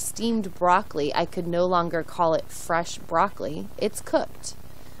if I steamed broccoli, I could no longer call it fresh broccoli. It's cooked.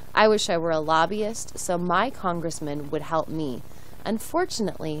 I wish I were a lobbyist so my congressman would help me.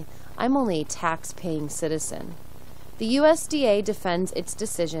 Unfortunately, I'm only a tax-paying citizen." The USDA defends its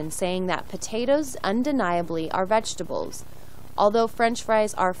decision, saying that potatoes undeniably are vegetables. Although French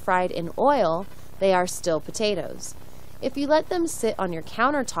fries are fried in oil, they are still potatoes. If you let them sit on your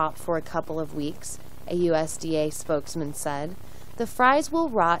countertop for a couple of weeks, a USDA spokesman said, the fries will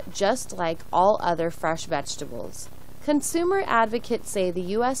rot just like all other fresh vegetables. Consumer advocates say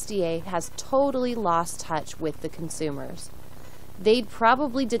the USDA has totally lost touch with the consumers. They'd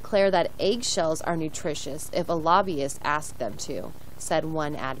probably declare that eggshells are nutritious if a lobbyist asked them to, said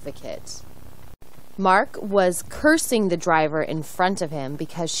one advocate. Mark was cursing the driver in front of him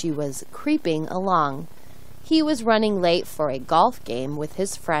because she was creeping along. He was running late for a golf game with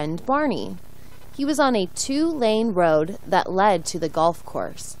his friend Barney. He was on a 2-lane road that led to the golf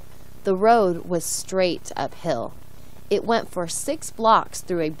course. The road was straight uphill. It went for 6 blocks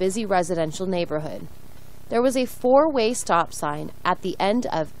through a busy residential neighborhood. There was a 4-way stop sign at the end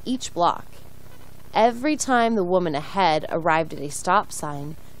of each block. Every time the woman ahead arrived at a stop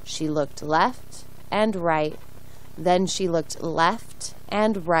sign, she looked left and right. Then she looked left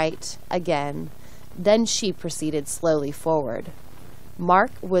and right again. Then she proceeded slowly forward.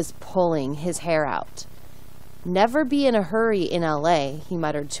 Mark was pulling his hair out. "Never be in a hurry in LA," he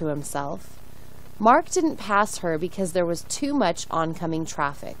muttered to himself. Mark didn't pass her because there was too much oncoming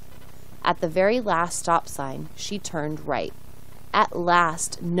traffic. At the very last stop sign, she turned right. At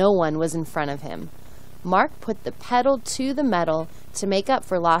last, no one was in front of him. Mark put the pedal to the metal to make up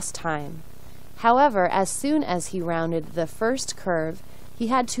for lost time. However, as soon as he rounded the first curve, he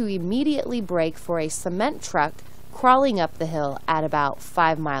had to immediately brake for a cement truck crawling up the hill at about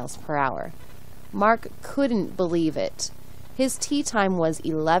 5 miles per hour. Mark couldn't believe it. His tee time was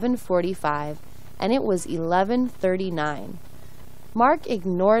 11:45, and it was 11:39. Mark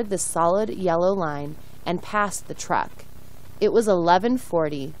ignored the solid yellow line and passed the truck. It was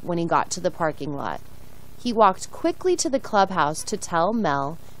 11:40 when he got to the parking lot. He walked quickly to the clubhouse to tell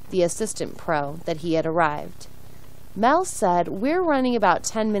Mel, the assistant pro, that he had arrived. Mel said, "We're running about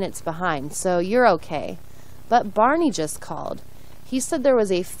 10 minutes behind, so you're okay." But Barney just called. He said there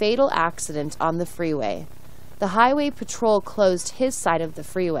was a fatal accident on the freeway. The highway patrol closed his side of the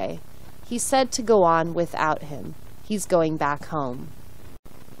freeway. He said to go on without him. He's going back home.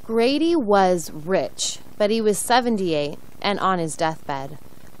 Grady was rich, but he was 78 and on his deathbed.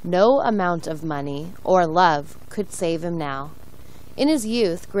 No amount of money or love could save him now. In his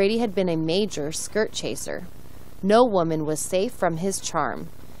youth, Grady had been a major skirt chaser. No woman was safe from his charm.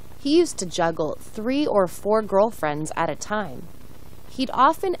 He used to juggle 3 or 4 girlfriends at a time. He'd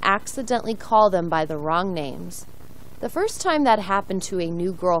often accidentally call them by the wrong names. The first time that happened to a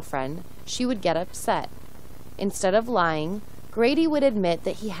new girlfriend, she would get upset. Instead of lying, Grady would admit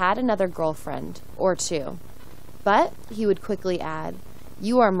that he had another girlfriend, or 2. But he would quickly add,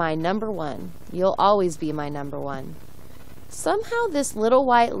 "You are my number one. You'll always be my number one." Somehow this little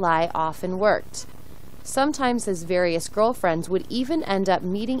white lie often worked. Sometimes his various girlfriends would even end up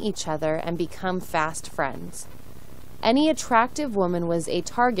meeting each other and become fast friends. Any attractive woman was a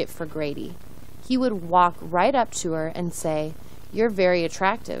target for Grady. He would walk right up to her and say, "You're very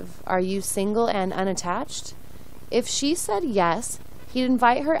attractive. Are you single and unattached?" If she said yes, he'd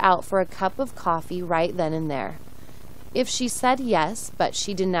invite her out for a cup of coffee right then and there. If she said yes, but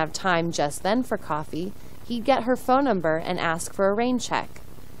she didn't have time just then for coffee, he'd get her phone number and ask for a rain check.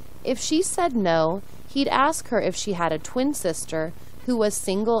 If she said no, he'd ask her if she had a twin sister who was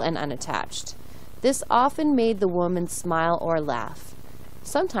single and unattached. This often made the woman smile or laugh.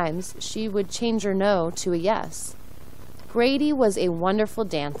 Sometimes she would change her no to a yes. Grady was a wonderful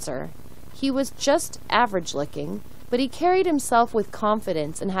dancer. He was just average looking, but he carried himself with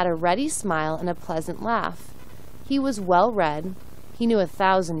confidence and had a ready smile and a pleasant laugh. He was well read, he knew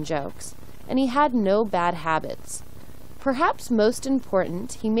 1,000 jokes, and he had no bad habits. Perhaps most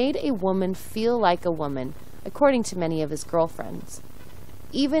important, he made a woman feel like a woman, according to many of his girlfriends.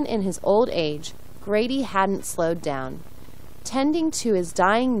 Even in his old age, Grady hadn't slowed down. Tending to his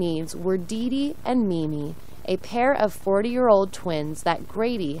dying needs were Dee Dee and Mimi, a pair of 40-year-old twins that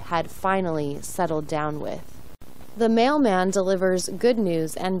Grady had finally settled down with. The mailman delivers good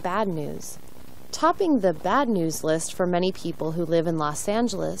news and bad news. Topping the bad news list for many people who live in Los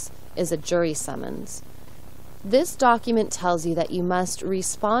Angeles is a jury summons. This document tells you that you must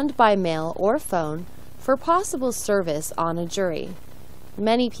respond by mail or phone for possible service on a jury.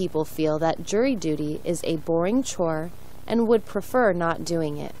 Many people feel that jury duty is a boring chore and would prefer not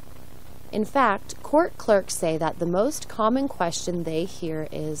doing it. In fact, court clerks say that the most common question they hear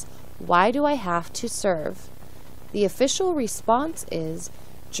is, "Why do I have to serve?" The official response is,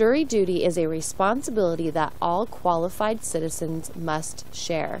 jury duty is a responsibility that all qualified citizens must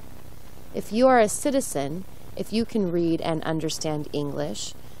share. If you are a citizen, if you can read and understand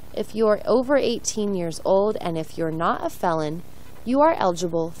English, if you are over 18 years old, and if you're not a felon, you are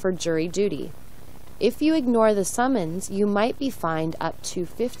eligible for jury duty. If you ignore the summons, you might be fined up to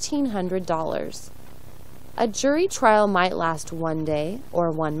 $1,500. A jury trial might last 1 day or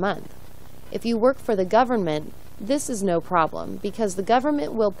 1 month. If you work for the government, this is no problem because the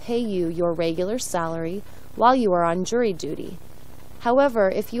government will pay you your regular salary while you are on jury duty. However,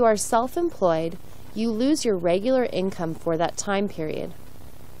 if you are self-employed, you lose your regular income for that time period.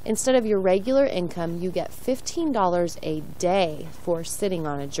 Instead of your regular income, you get $15 a day for sitting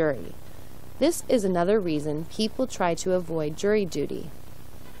on a jury. This is another reason people try to avoid jury duty.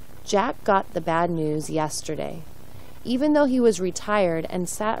 Jack got the bad news yesterday. Even though he was retired and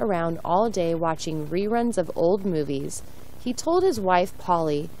sat around all day watching reruns of old movies, he told his wife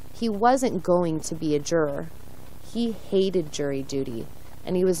Polly he wasn't going to be a juror. He hated jury duty,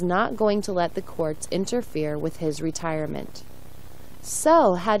 and he was not going to let the courts interfere with his retirement.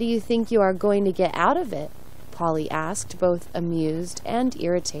 "So, how do you think you are going to get out of it?" Polly asked, both amused and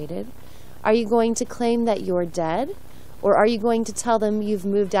irritated. "Are you going to claim that you're dead, or are you going to tell them you've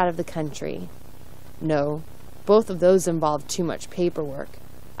moved out of the country?" "No. Both of those involve too much paperwork.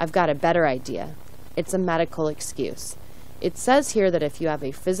 I've got a better idea. It's a medical excuse. It says here that if you have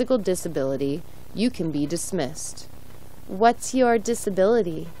a physical disability, you can be dismissed." "What's your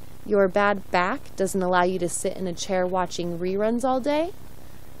disability? Your bad back doesn't allow you to sit in a chair watching reruns all day?"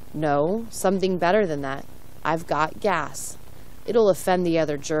 "No, something better than that. I've got gas. It'll offend the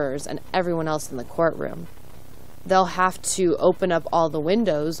other jurors and everyone else in the courtroom. They'll have to open up all the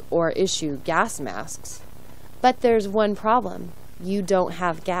windows or issue gas masks." "But there's one problem. You don't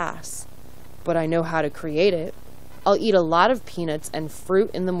have gas." "But I know how to create it. I'll eat a lot of peanuts and fruit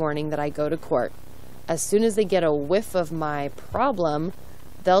in the morning that I go to court. As soon as they get a whiff of my problem,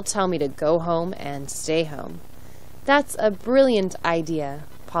 they'll tell me to go home and stay home." "That's a brilliant idea,"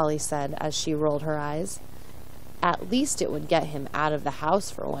 Polly said as she rolled her eyes. At least it would get him out of the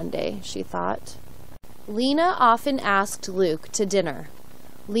house for 1 day, she thought. Lena often asked Luke to dinner.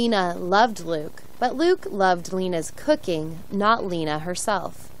 Lena loved Luke, but Luke loved Lena's cooking, not Lena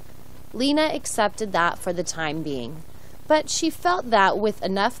herself. Lena accepted that for the time being, but she felt that with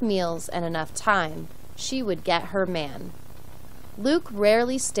enough meals and enough time, she would get her man. Luke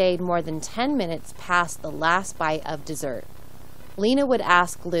rarely stayed more than 10 minutes past the last bite of dessert. Lena would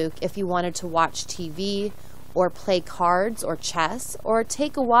ask Luke if he wanted to watch TV, or play cards or chess, or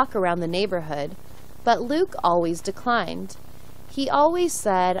take a walk around the neighborhood, but Luke always declined. He always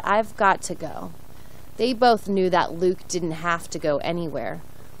said, "I've got to go." They both knew that Luke didn't have to go anywhere.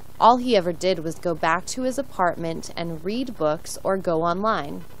 All he ever did was go back to his apartment and read books or go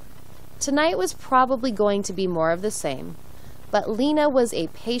online. Tonight was probably going to be more of the same, but Lena was a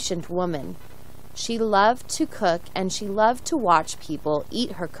patient woman. She loved to cook and she loved to watch people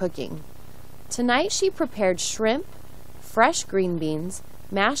eat her cooking. Tonight she prepared shrimp, fresh green beans,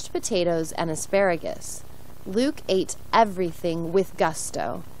 mashed potatoes, and asparagus. Luke ate everything with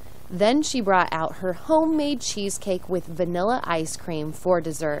gusto. Then she brought out her homemade cheesecake with vanilla ice cream for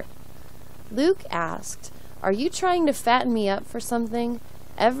dessert. Luke asked, "Are you trying to fatten me up for something?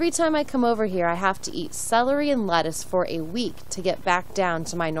 Every time I come over here, I have to eat celery and lettuce for a week to get back down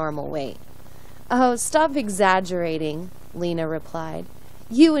to my normal weight." "Oh, stop exaggerating," Lena replied.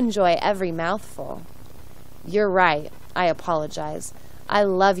 "You enjoy every mouthful." "You're right. I apologize. I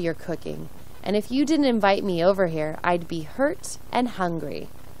love your cooking, and if you didn't invite me over here, I'd be hurt and hungry."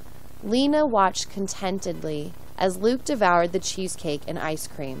 Lena watched contentedly as Luke devoured the cheesecake and ice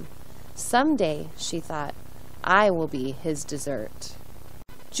cream. Someday, she thought, I will be his dessert.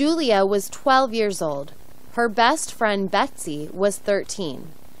 Julia was 12 years old. Her best friend Betsy was 13.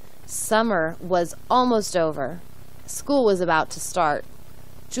 Summer was almost over. School was about to start.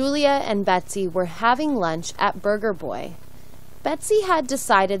 Julia and Betsy were having lunch at Burger Boy. Betsy had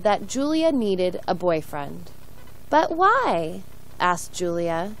decided that Julia needed a boyfriend. "But why?" asked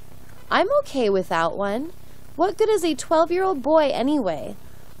Julia. "I'm okay without one. What good is a 12-year-old boy anyway?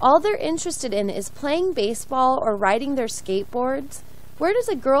 All they're interested in is playing baseball or riding their skateboards. Where does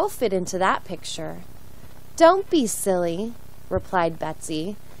a girl fit into that picture?" "Don't be silly," replied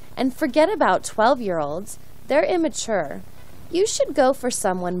Betsy, "and forget about 12-year-olds. They're immature. You should go for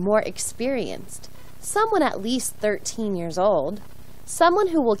someone more experienced. Someone at least 13 years old. Someone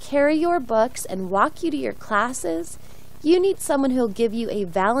who will carry your books and walk you to your classes. You need someone who'll give you a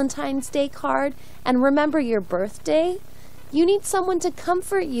Valentine's Day card and remember your birthday. You need someone to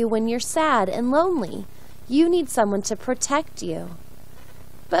comfort you when you're sad and lonely. You need someone to protect you.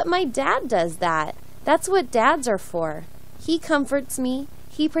 But my dad does that. That's what dads are for. He comforts me,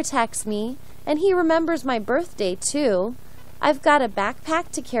 he protects me, and he remembers my birthday too. I've got a backpack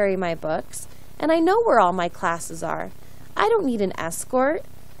to carry my books, and I know where all my classes are. I don't need an escort.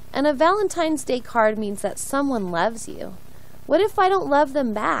 And a Valentine's Day card means that someone loves you. What if I don't love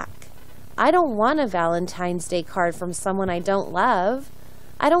them back? I don't want a Valentine's Day card from someone I don't love.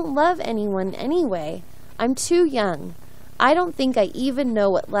 I don't love anyone anyway. I'm too young. I don't think I even know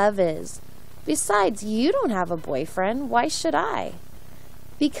what love is. Besides, you don't have a boyfriend. Why should I?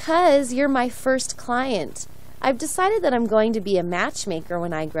 Because you're my first client. I've decided that I'm going to be a matchmaker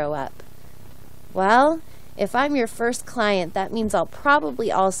when I grow up. Well, if I'm your first client, that means I'll probably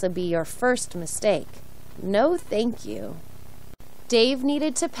also be your first mistake. No, thank you. Dave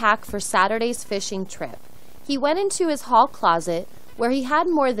needed to pack for Saturday's fishing trip. He went into his hall closet where he had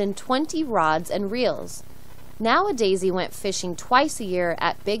more than 20 rods and reels. Nowadays, he went fishing twice a year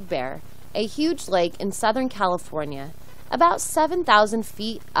at Big Bear, a huge lake in Southern California, about 7,000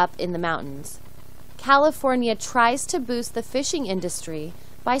 feet up in the mountains. California tries to boost the fishing industry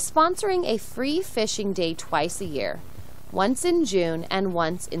by sponsoring a free fishing day twice a year, once in June and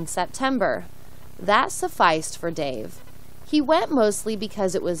once in September. That sufficed for Dave. He went mostly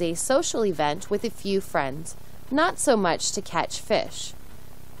because it was a social event with a few friends, not so much to catch fish.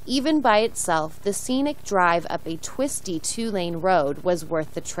 Even by itself, the scenic drive up a twisty 2-lane road was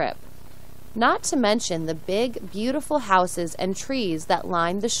worth the trip. Not to mention the big, beautiful houses and trees that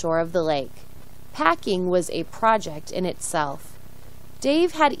lined the shore of the lake. Packing was a project in itself.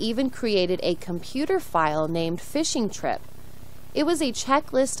 Dave had even created a computer file named Fishing Trip. It was a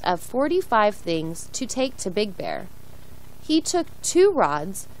checklist of 45 things to take to Big Bear. He took 2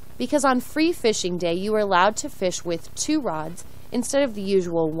 rods because on free fishing day you were allowed to fish with 2 rods instead of the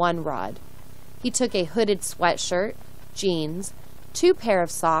usual 1 rod. He took a hooded sweatshirt, jeans, 2 pair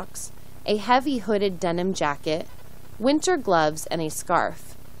of socks, a heavy hooded denim jacket, winter gloves, and a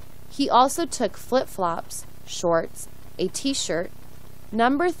scarf. He also took flip-flops, shorts, a t-shirt,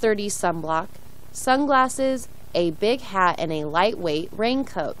 number 30 sunblock, sunglasses, a big hat, and a lightweight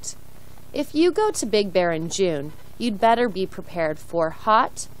raincoat. If you go to Big Bear in June, you'd better be prepared for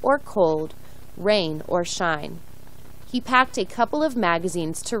hot or cold, rain or shine. He packed a couple of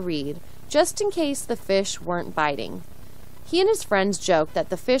magazines to read, just in case the fish weren't biting. He and his friends joked that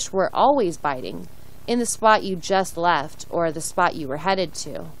the fish were always biting, in the spot you just left or the spot you were headed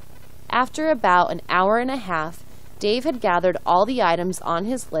to. After about an hour and a half, Dave had gathered all the items on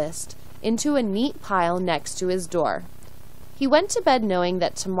his list into a neat pile next to his door. He went to bed knowing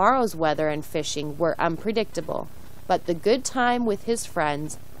that tomorrow's weather and fishing were unpredictable, but the good time with his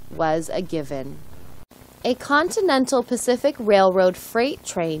friends was a given. A Continental Pacific Railroad freight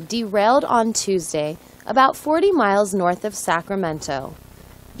train derailed on Tuesday about 40 miles north of Sacramento.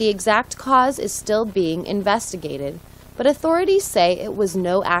 The exact cause is still being investigated, but authorities say it was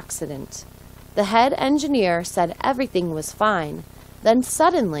no accident. The head engineer said everything was fine, then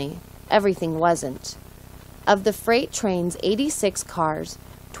suddenly everything wasn't. Of the freight train's 86 cars,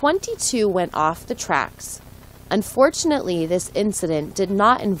 22 went off the tracks. Unfortunately, this incident did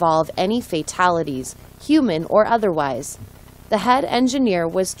not involve any fatalities, human or otherwise. The head engineer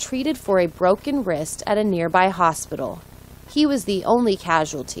was treated for a broken wrist at a nearby hospital. He was the only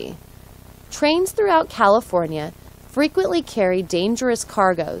casualty. Trains throughout California frequently carry dangerous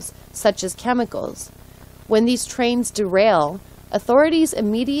cargoes, such as chemicals. When these trains derail, authorities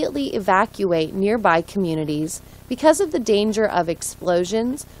immediately evacuate nearby communities because of the danger of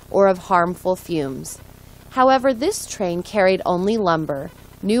explosions or of harmful fumes. However, this train carried only lumber,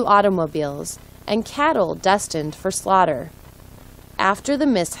 new automobiles, and cattle destined for slaughter. After the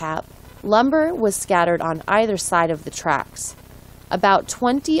mishap, lumber was scattered on either side of the tracks. About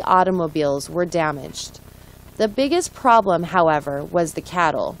 20 automobiles were damaged. The biggest problem, however, was the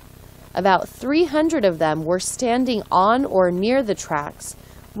cattle. About 300 of them were standing on or near the tracks,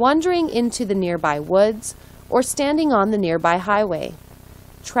 wandering into the nearby woods, or standing on the nearby highway.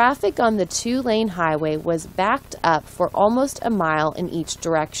 Traffic on the 2-lane highway was backed up for almost a mile in each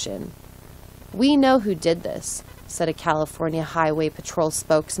direction. "We know who did this," said a California Highway Patrol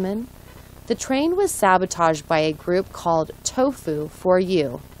spokesman. "The train was sabotaged by a group called Tofu for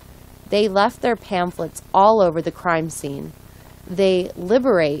You. They left their pamphlets all over the crime scene. They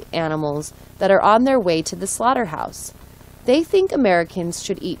liberate animals that are on their way to the slaughterhouse. They think Americans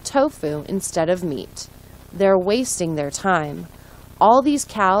should eat tofu instead of meat. They're wasting their time. All these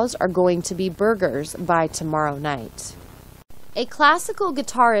cows are going to be burgers by tomorrow night. A classical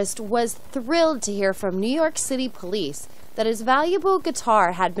guitarist was thrilled to hear from New York City police that his valuable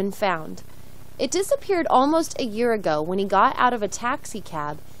guitar had been found. It disappeared almost a year ago when he got out of a taxi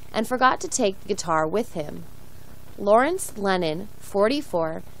cab and forgot to take the guitar with him. Lawrence Lennon,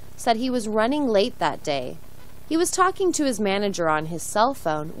 44, said he was running late that day. He was talking to his manager on his cell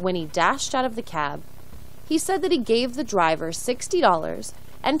phone when he dashed out of the cab. He said that he gave the driver $60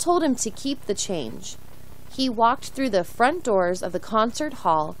 and told him to keep the change. He walked through the front doors of the concert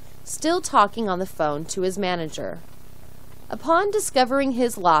hall, still talking on the phone to his manager. Upon discovering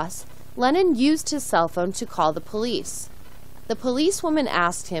his loss, Lennon used his cell phone to call the police. The policewoman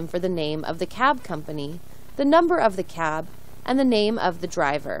asked him for the name of the cab company, the number of the cab, and the name of the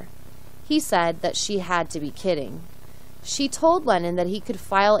driver. He said that she had to be kidding. She told Lennon that he could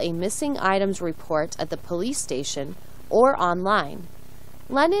file a missing items report at the police station or online.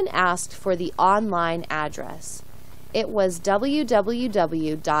 Lennon asked for the online address. It was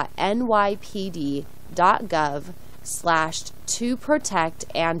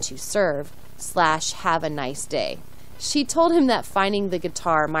www.nypd.gov/to-protect-and-to-serve/have a nice day. She told him that finding the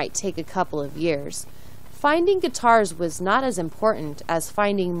guitar might take a couple of years. Finding guitars was not as important as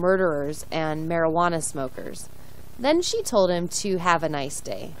finding murderers and marijuana smokers. Then she told him to have a nice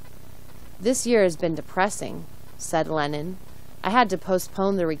day. "This year has been depressing," said Lennon. "I had to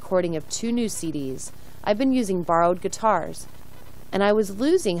postpone the recording of 2 new CDs. I've been using borrowed guitars, and I was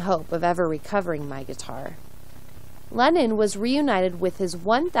losing hope of ever recovering my guitar." Lennon was reunited with his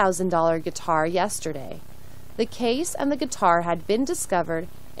 $1,000 guitar yesterday. The case and the guitar had been discovered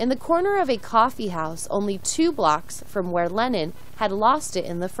in the corner of a coffee house only 2 blocks from where Lennon had lost it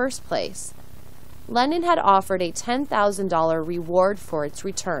in the first place. Lennon had offered a $10,000 reward for its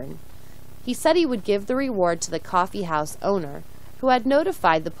return. He said he would give the reward to the coffee house owner, who had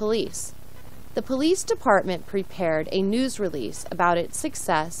notified the police. The police department prepared a news release about its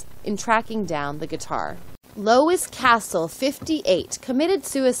success in tracking down the guitar. Lois Castle, 58, committed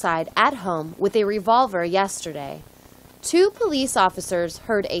suicide at home with a revolver yesterday. 2 police officers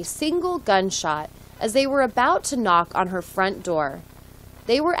heard a single gunshot as they were about to knock on her front door.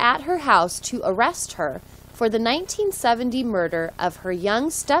 They were at her house to arrest her for the 1970 murder of her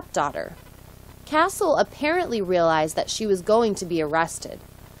young stepdaughter. Castle apparently realized that she was going to be arrested.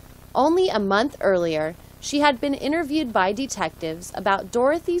 Only a month earlier, she had been interviewed by detectives about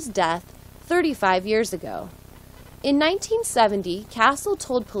Dorothy's death 35 years ago. In 1970, Castle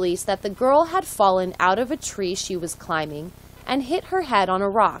told police that the girl had fallen out of a tree she was climbing and hit her head on a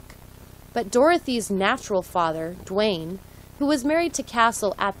rock. But Dorothy's natural father, Dwayne, who was married to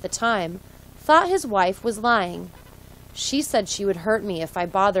Castle at the time, thought his wife was lying. "She said she would hurt me if I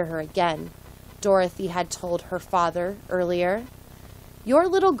bother her again," Dorothy had told her father earlier. "Your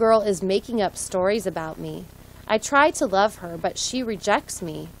little girl is making up stories about me. I try to love her, but she rejects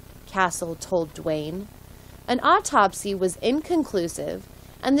me," Castle told Dwayne. An autopsy was inconclusive,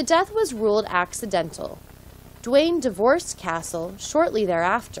 and the death was ruled accidental. Dwayne divorced Castle shortly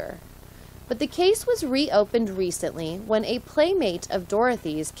thereafter. But the case was reopened recently when a playmate of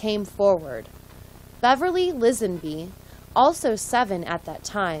Dorothy's came forward. Beverly Lisenby, also 7 at that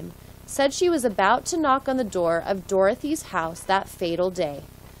time, said she was about to knock on the door of Dorothy's house that fatal day.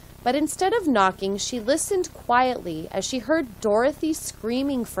 But instead of knocking, she listened quietly as she heard Dorothy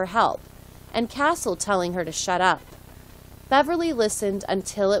screaming for help and Castle telling her to shut up. Beverly listened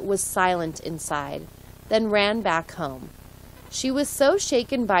until it was silent inside, then ran back home. She was so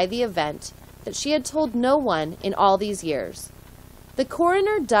shaken by the event that she had told no one in all these years. The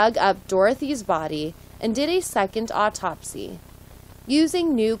coroner dug up Dorothy's body and did a second autopsy.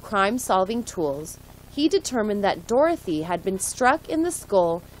 Using new crime-solving tools, he determined that Dorothy had been struck in the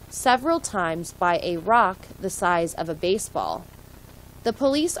skull several times by a rock the size of a baseball. The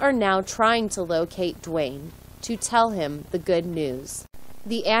police are now trying to locate Dwayne to tell him the good news.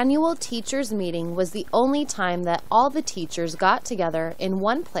 The annual teachers' meeting was the only time that all the teachers got together in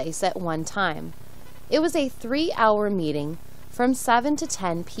one place at one time. It was a 3-hour meeting from 7 to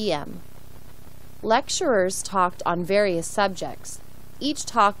 10 p.m. Lecturers talked on various subjects. Each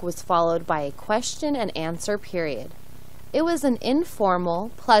talk was followed by a question and answer period. It was an informal,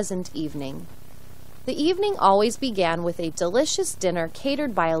 pleasant evening. The evening always began with a delicious dinner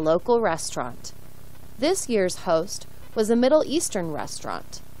catered by a local restaurant. This year's host was a Middle Eastern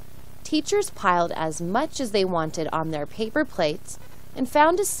restaurant. Teachers piled as much as they wanted on their paper plates and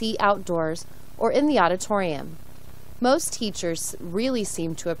found a seat outdoors or in the auditorium. Most teachers really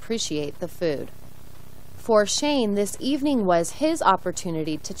seemed to appreciate the food. For Shane, this evening was his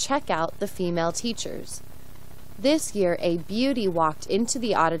opportunity to check out the female teachers. This year, a beauty walked into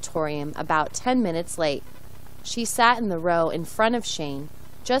the auditorium about 10 minutes late. She sat in the row in front of Shane,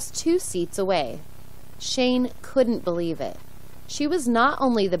 just 2 seats away. Shane couldn't believe it. She was not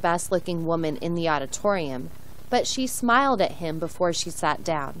only the best-looking woman in the auditorium, but she smiled at him before she sat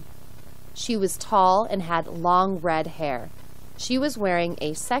down. She was tall and had long red hair. She was wearing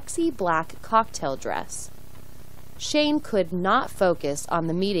a sexy black cocktail dress. Shane could not focus on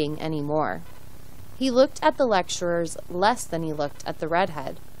the meeting anymore. He looked at the lecturers less than he looked at the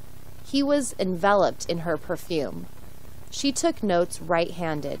redhead. He was enveloped in her perfume. She took notes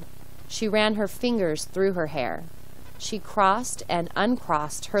right-handed. She ran her fingers through her hair. She crossed and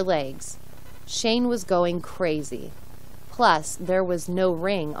uncrossed her legs. Shane was going crazy. Plus, there was no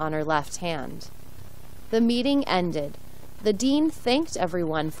ring on her left hand. The meeting ended. The dean thanked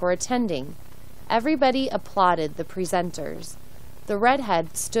everyone for attending. Everybody applauded the presenters. The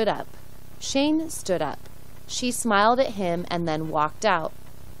redhead stood up. Shane stood up. She smiled at him and then walked out.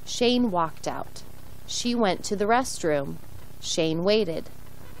 Shane walked out. She went to the restroom. Shane waited.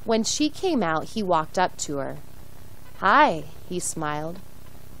 When she came out, he walked up to her. "Hi," he smiled.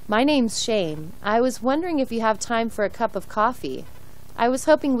 "My name's Shane. I was wondering if you have time for a cup of coffee. I was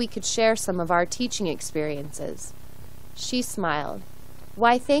hoping we could share some of our teaching experiences." She smiled.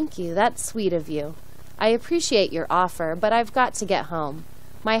 "Why, thank you. That's sweet of you. I appreciate your offer, but I've got to get home.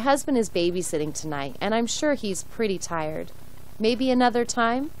 My husband is babysitting tonight, and I'm sure he's pretty tired. Maybe another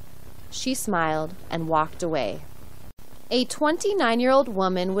time?" She smiled and walked away. A 29-year-old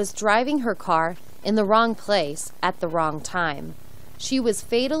woman was driving her car in the wrong place at the wrong time. She was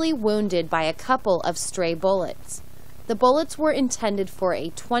fatally wounded by a couple of stray bullets. The bullets were intended for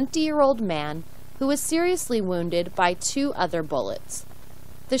a 20-year-old man who was seriously wounded by 2 other bullets.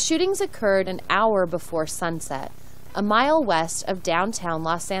 The shootings occurred an hour before sunset, a mile west of downtown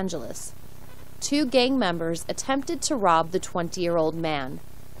Los Angeles. 2 gang members attempted to rob the 20-year-old man.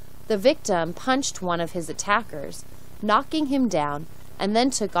 The victim punched one of his attackers, knocking him down, and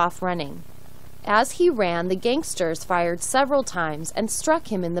then took off running. As he ran, the gangsters fired several times and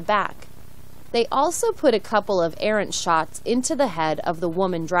struck him in the back. They also put a couple of errant shots into the head of the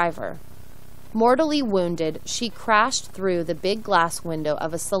woman driver. Mortally wounded, she crashed through the big glass window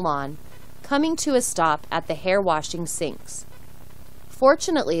of a salon, coming to a stop at the hair-washing sinks.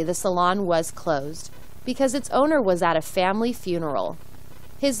 Fortunately, the salon was closed because its owner was at a family funeral.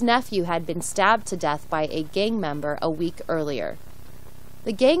 His nephew had been stabbed to death by a gang member a week earlier.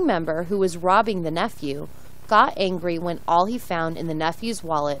 The gang member who was robbing the nephew got angry when all he found in the nephew's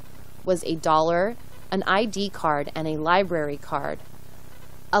wallet was $1, an ID card, and a library card.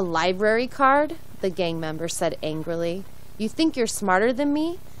 "A library card?" the gang member said angrily. "You think you're smarter than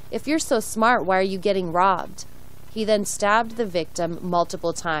me? If you're so smart, why are you getting robbed?" He then stabbed the victim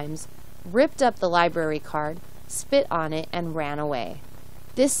multiple times, ripped up the library card, spit on it, and ran away.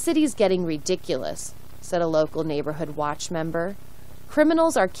 "This city's getting ridiculous," said a local neighborhood watch member.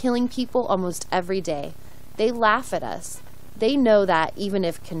 "Criminals are killing people almost every day. They laugh at us. They know that, even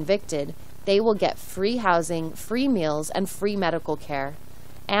if convicted, they will get free housing, free meals, and free medical care.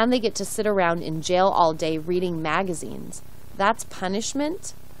 And they get to sit around in jail all day reading magazines. That's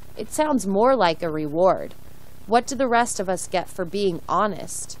punishment? It sounds more like a reward. What do the rest of us get for being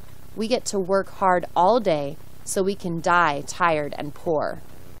honest? We get to work hard all day so we can die tired and poor."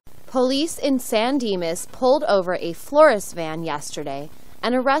 Police in San Dimas pulled over a florist van yesterday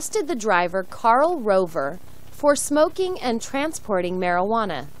and arrested the driver, Carl Rover, for smoking and transporting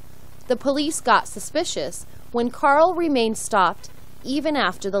marijuana. The police got suspicious when Carl remained stopped even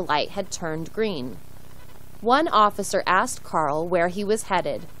after the light had turned green. One officer asked Carl where he was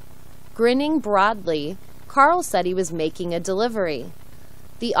headed. Grinning broadly, Carl said he was making a delivery.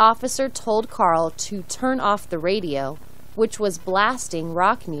 The officer told Carl to turn off the radio, which was blasting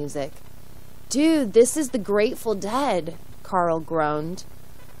rock music. "Dude, this is the Grateful Dead," Carl groaned.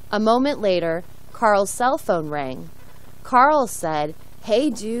 A moment later, Carl's cell phone rang. Carl said,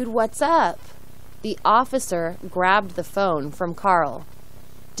 "Hey dude, what's up?" The officer grabbed the phone from Carl.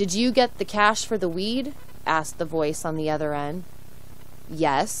 "Did you get the cash for the weed?" asked the voice on the other end.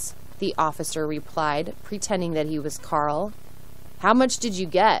 "Yes," the officer replied, pretending that he was Carl. "How much did you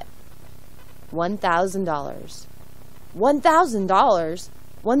get?" $1,000. $1,000?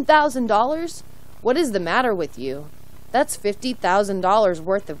 $1,000? What is the matter with you? That's $50,000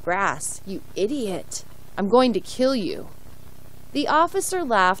 worth of grass, you idiot. I'm going to kill you. The officer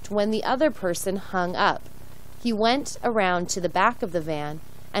laughed when the other person hung up. He went around to the back of the van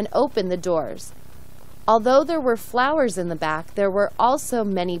and opened the doors. Although there were flowers in the back, there were also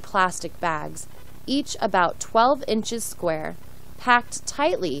many plastic bags, each about 12 inches square, packed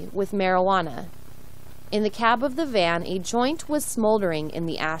tightly with marijuana. In the cab of the van, a joint was smoldering in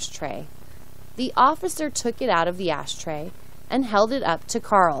the ashtray. The officer took it out of the ashtray and held it up to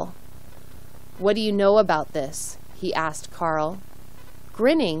Carl. "What do you know about this?" he asked Carl.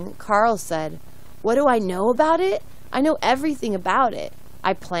 Grinning, Carl said, "What do I know about it? I know everything about it.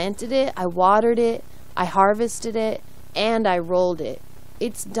 I planted it, I watered it, I harvested it, and I rolled it.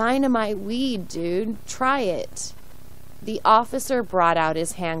 It's dynamite weed, dude. Try it." The officer brought out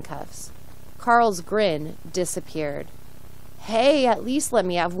his handcuffs. Carl's grin disappeared. "Hey, at least let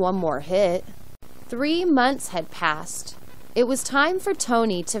me have one more hit." 3 months had passed. It was time for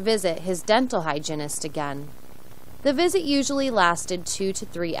Tony to visit his dental hygienist again. The visit usually lasted 2 to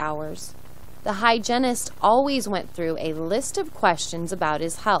 3 hours. The hygienist always went through a list of questions about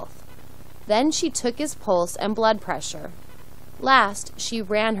his health. Then she took his pulse and blood pressure. Last, she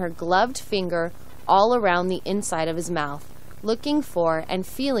ran her gloved finger all around the inside of his mouth, looking for and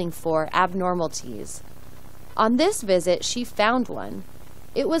feeling for abnormalities. On this visit, she found one.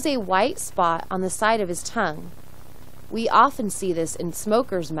 It was a white spot on the side of his tongue. "We often see this in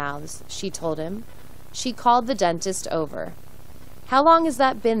smokers' mouths," she told him. She called the dentist over. "How long has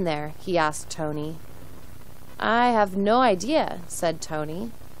that been there?" he asked Tony. "I have no idea," said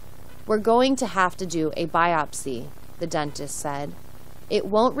Tony. "We're going to have to do a biopsy," the dentist said. "It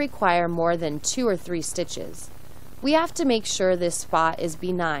won't require more than 2 or 3 stitches. We have to make sure this spot is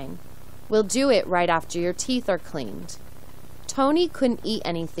benign. We'll do it right after your teeth are cleaned." Tony couldn't eat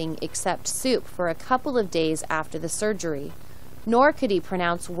anything except soup for a couple of days after the surgery, nor could he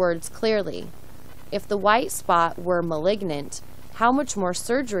pronounce words clearly. If the white spot were malignant, how much more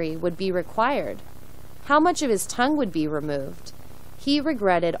surgery would be required? How much of his tongue would be removed? He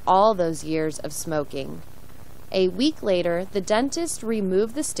regretted all those years of smoking. A week later, the dentist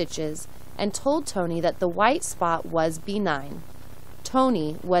removed the stitches and told Tony that the white spot was benign.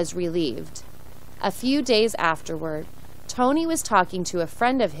 Tony was relieved. A few days afterward, Tony was talking to a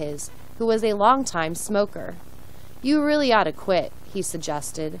friend of his who was a longtime smoker. "You really ought to quit," he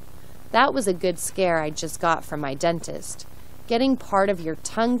suggested. "That was a good scare I just got from my dentist. Getting part of your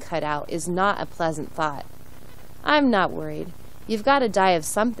tongue cut out is not a pleasant thought." "I'm not worried. You've got to die of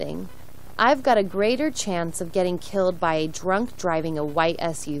something. I've got a greater chance of getting killed by a drunk driving a white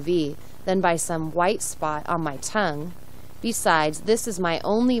SUV than by some white spot on my tongue. Besides, this is my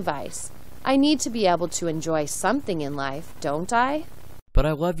only vice. I need to be able to enjoy something in life, don't I?" "But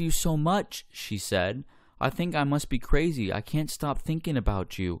I love you so much," she said. "I think I must be crazy. I can't stop thinking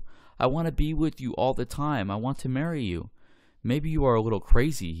about you. I want to be with you all the time. I want to marry you." "Maybe you are a little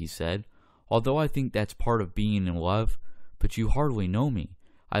crazy," he said, "although I think that's part of being in love. But you hardly know me.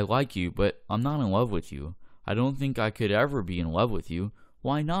 I like you, but I'm not in love with you. I don't think I could ever be in love with you."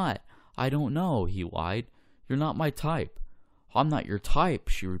 "Why not?" "I don't know," he lied. "You're not my type." "I'm not your type,"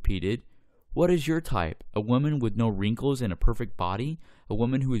 she repeated. "What is your type? A woman with no wrinkles and a perfect body? A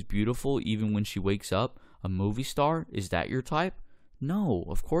woman who is beautiful even when she wakes up? A movie star? Is that your type?" "No,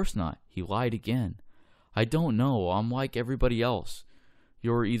 of course not." He lied again. "I don't know. I'm like everybody else.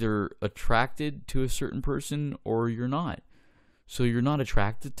 You're either attracted to a certain person or you're not." "So you're not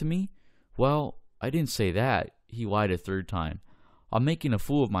attracted to me?" "Well, I didn't say that." He lied a third time. "I'm making a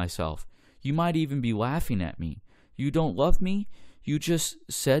fool of myself. You might even be laughing at me. You don't love me? You just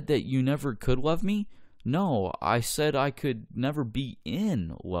said that you never could love me?" "No, I said I could never be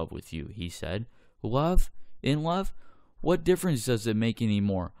in love with you," he said. "Love? In love? What difference does it make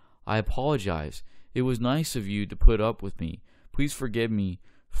anymore? I apologize. It was nice of you to put up with me. Please forgive me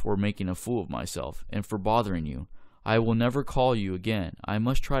for making a fool of myself and for bothering you. I will never call you again. I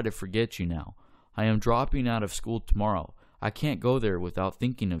must try to forget you now. I am dropping out of school tomorrow. I can't go there without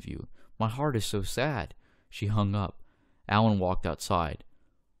thinking of you. My heart is so sad." She hung up. Alan walked outside.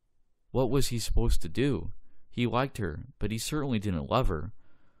 What was he supposed to do? He liked her, but he certainly didn't love her.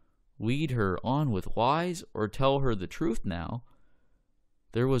 Lead her on with lies or tell her the truth now?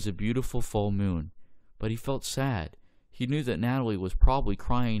 There was a beautiful full moon, but he felt sad. He knew that Natalie was probably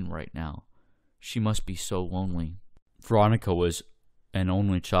crying right now. She must be so lonely. Veronica was an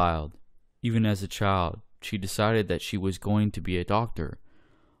only child. Even as a child, she decided that she was going to be a doctor.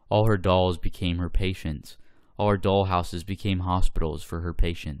 All her dolls became her patients. All her dollhouses became hospitals for her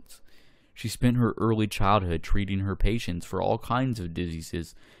patients. She spent her early childhood treating her patients for all kinds of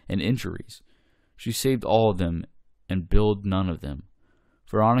diseases and injuries. She saved all of them and billed none of them.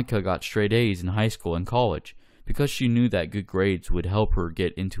 Veronica got straight A's in high school and college. Because she knew that good grades would help her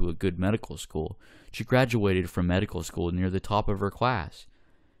get into a good medical school, she graduated from medical school near the top of her class.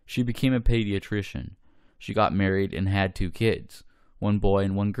 She became a pediatrician. She got married and had 2 kids, 1 boy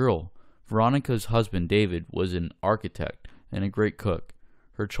and 1 girl. Veronica's husband, David, was an architect and a great cook.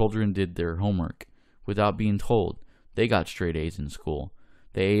 Her children did their homework without being told. They got straight A's in school.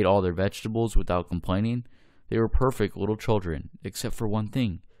 They ate all their vegetables without complaining. They were perfect little children, except for one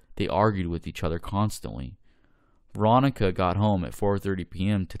thing. They argued with each other constantly. Veronica got home at 4:30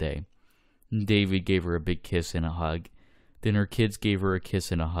 p.m. today. David gave her a big kiss and a hug. Then her kids gave her a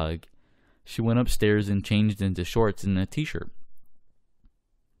kiss and a hug. She went upstairs and changed into shorts and a t-shirt.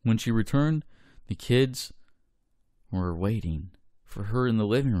 When she returned, the kids were waiting for her in the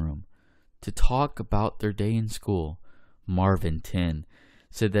living room to talk about their day in school. Marvin, 10,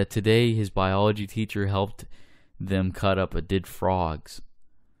 said that today his biology teacher helped them cut up a dead frogs.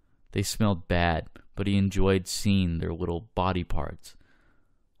 They smelled bad, but he enjoyed seeing their little body parts,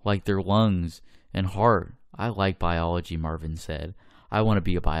 like their lungs and heart. I like biology, Marvin said. I want to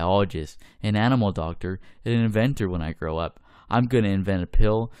be a biologist, an animal doctor, and an inventor when I grow up. I'm going to invent a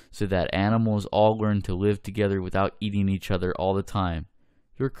pill so that animals all learn to live together without eating each other all the time.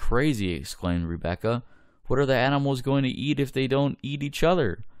 You're crazy, exclaimed Rebecca. What are the animals going to eat if they don't eat each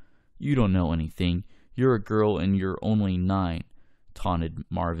other? You don't know anything. You're a girl and you're only 9, taunted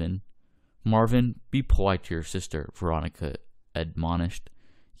Marvin. Marvin, be polite to your sister, Veronica admonished.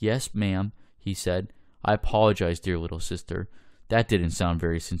 Yes, ma'am, he said. I apologize, dear little sister. That didn't sound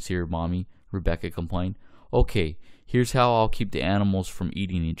very sincere, Mommy, Rebecca complained. Okay, here's how I'll keep the animals from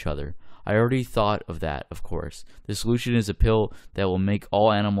eating each other. I already thought of that, of course. The solution is a pill that will make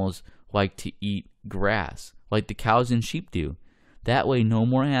all animals like to eat grass, like the cows and sheep do. That way no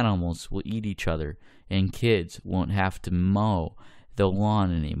more animals will eat each other, and kids won't have to mow the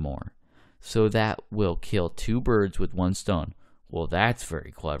lawn anymore. So that will kill 2 birds with 1 stone. Well, that's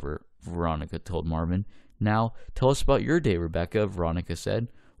very clever, Veronica told Marvin. Now, tell us about your day, Rebecca, Veronica said.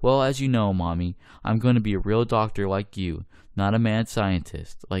 Well, as you know, Mommy, I'm going to be a real doctor like you, not a mad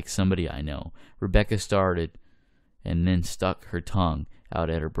scientist like somebody I know. Rebecca started and then stuck her tongue out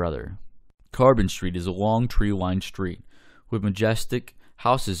at her brother. Carbon Street is a long tree-lined street with majestic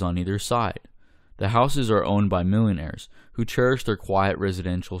houses on either side. The houses are owned by millionaires who cherish their quiet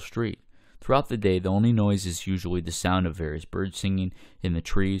residential street. Throughout the day, the only noise is usually the sound of various birds singing in the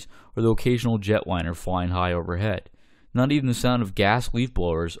trees or the occasional jetliner flying high overhead. Not even the sound of gas leaf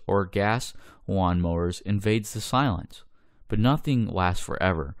blowers or gas lawn mowers invades the silence. But nothing lasts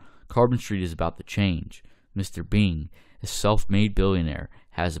forever. Carbon Street is about to change. Mr. Bing, a self-made billionaire,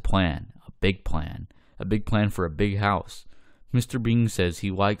 has a plan, a big plan for a big house. Mr. Bing says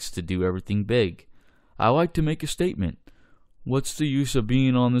he likes to do everything big. I like to make a statement. What's the use of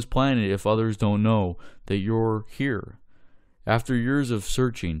being on this planet if others don't know that you're here? After years of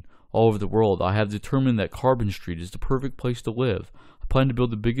searching all over the world, I have determined that Carbon Street is the perfect place to live. I plan to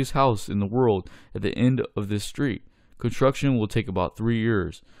build the biggest house in the world at the end of this street. Construction will take about 3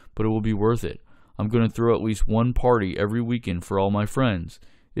 years, but it will be worth it. I'm going to throw at least one party every weekend for all my friends.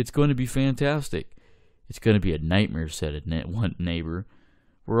 It's going to be fantastic. It's going to be a nightmare, said one neighbor.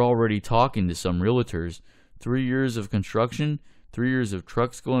 We're already talking to some realtors. 3 years of construction, 3 years of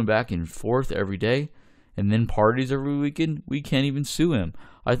trucks going back and forth every day, and then parties every weekend? We can't even sue him.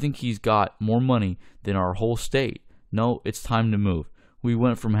 I think he's got more money than our whole state. No, it's time to move. We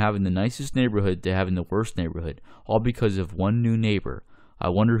went from having the nicest neighborhood to having the worst neighborhood, all because of one new neighbor. I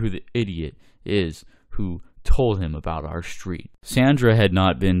wonder who the idiot is who told him about our street. Sandra had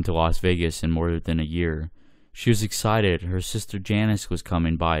not been to Las Vegas in more than a year. She was excited. Her sister Janice was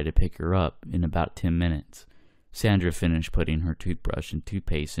coming by to pick her up in about 10 minutes. Sandra finished putting her toothbrush and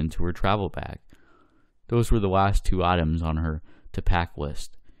toothpaste into her travel bag. Those were the last 2 items on her to-pack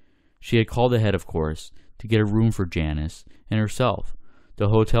list. She had called ahead, of course, to get a room for Janice and herself. The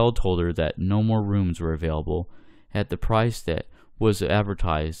hotel told her that no more rooms were available at the price that was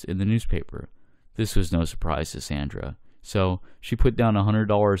advertised in the newspaper. This was no surprise to Sandra, so she put down a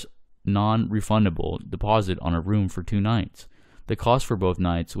 $100 non-refundable deposit on a room for 2 nights. The cost for both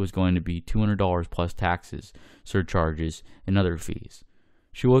nights was going to be $200 plus taxes, surcharges, and other fees.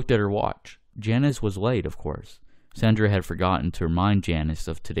 She looked at her watch. Janice was late, of course. Sandra had forgotten to remind Janice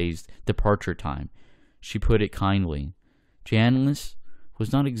of today's departure time. She put it kindly. Janice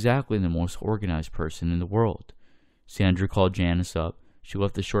was not exactly the most organized person in the world. Sandra called Janice up. She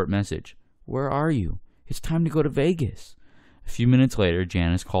left a short message. Where are you? It's time to go to Vegas. A few minutes later,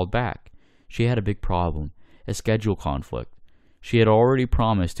 Janice called back. She had a big problem, a schedule conflict. She had already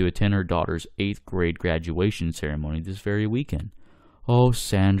promised to attend her daughter's 8th grade graduation ceremony this very weekend. Oh,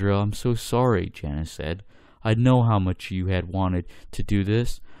 Sandra, I'm so sorry, Janice said. I know how much you had wanted to do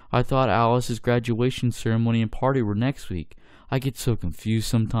this. I thought Alice's graduation ceremony and party were next week. I get so confused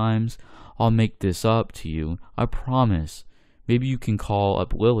sometimes. I'll make this up to you, I promise. Maybe you can call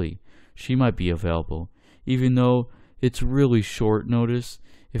up Lily. she might be available, even though it's really short notice.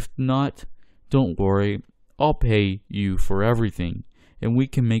 If not, don't worry, I'll pay you for everything, and we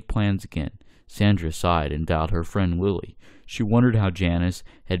can make plans again." Sandra sighed and dialed her friend Lily. She wondered how Janice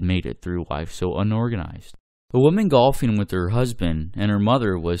had made it through life so unorganized. The woman golfing with her husband and her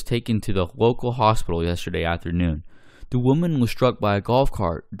mother was taken to the local hospital yesterday afternoon. The woman was struck by a golf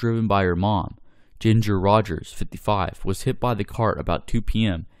cart driven by her mom. Ginger Rogers, 55, was hit by the cart about 2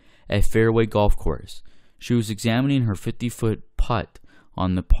 p.m. at Fairway Golf Course. She was examining her 50-foot putt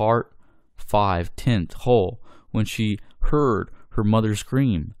on the par 5 10th hole when she heard her mother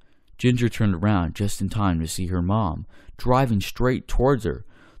scream. Ginger turned around just in time to see her mom driving straight towards her.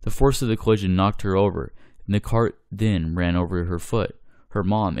 The force of the collision knocked her over, and the cart then ran over her foot. Her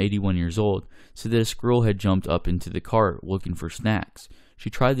mom, 81 years old, said that a squirrel had jumped up into the cart looking for snacks.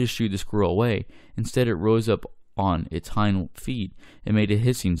 She tried to shoo the squirrel away. Instead, it rose up on its hind feet and made a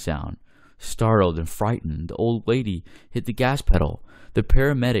hissing sound. Startled and frightened, the old lady hit the gas pedal. The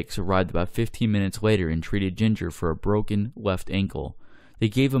paramedics arrived about 15 minutes later and treated Ginger for a broken left ankle. They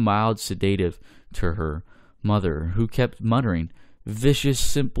gave a mild sedative to her mother, who kept muttering, "Vicious,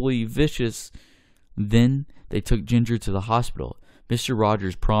 simply vicious." Then they took Ginger to the hospital. Mr.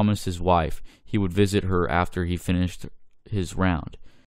 Rogers promised his wife he would visit her after he finished his round.